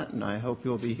partake of that. And I hope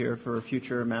you'll be here for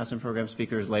future Madison Program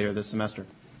speakers later this semester.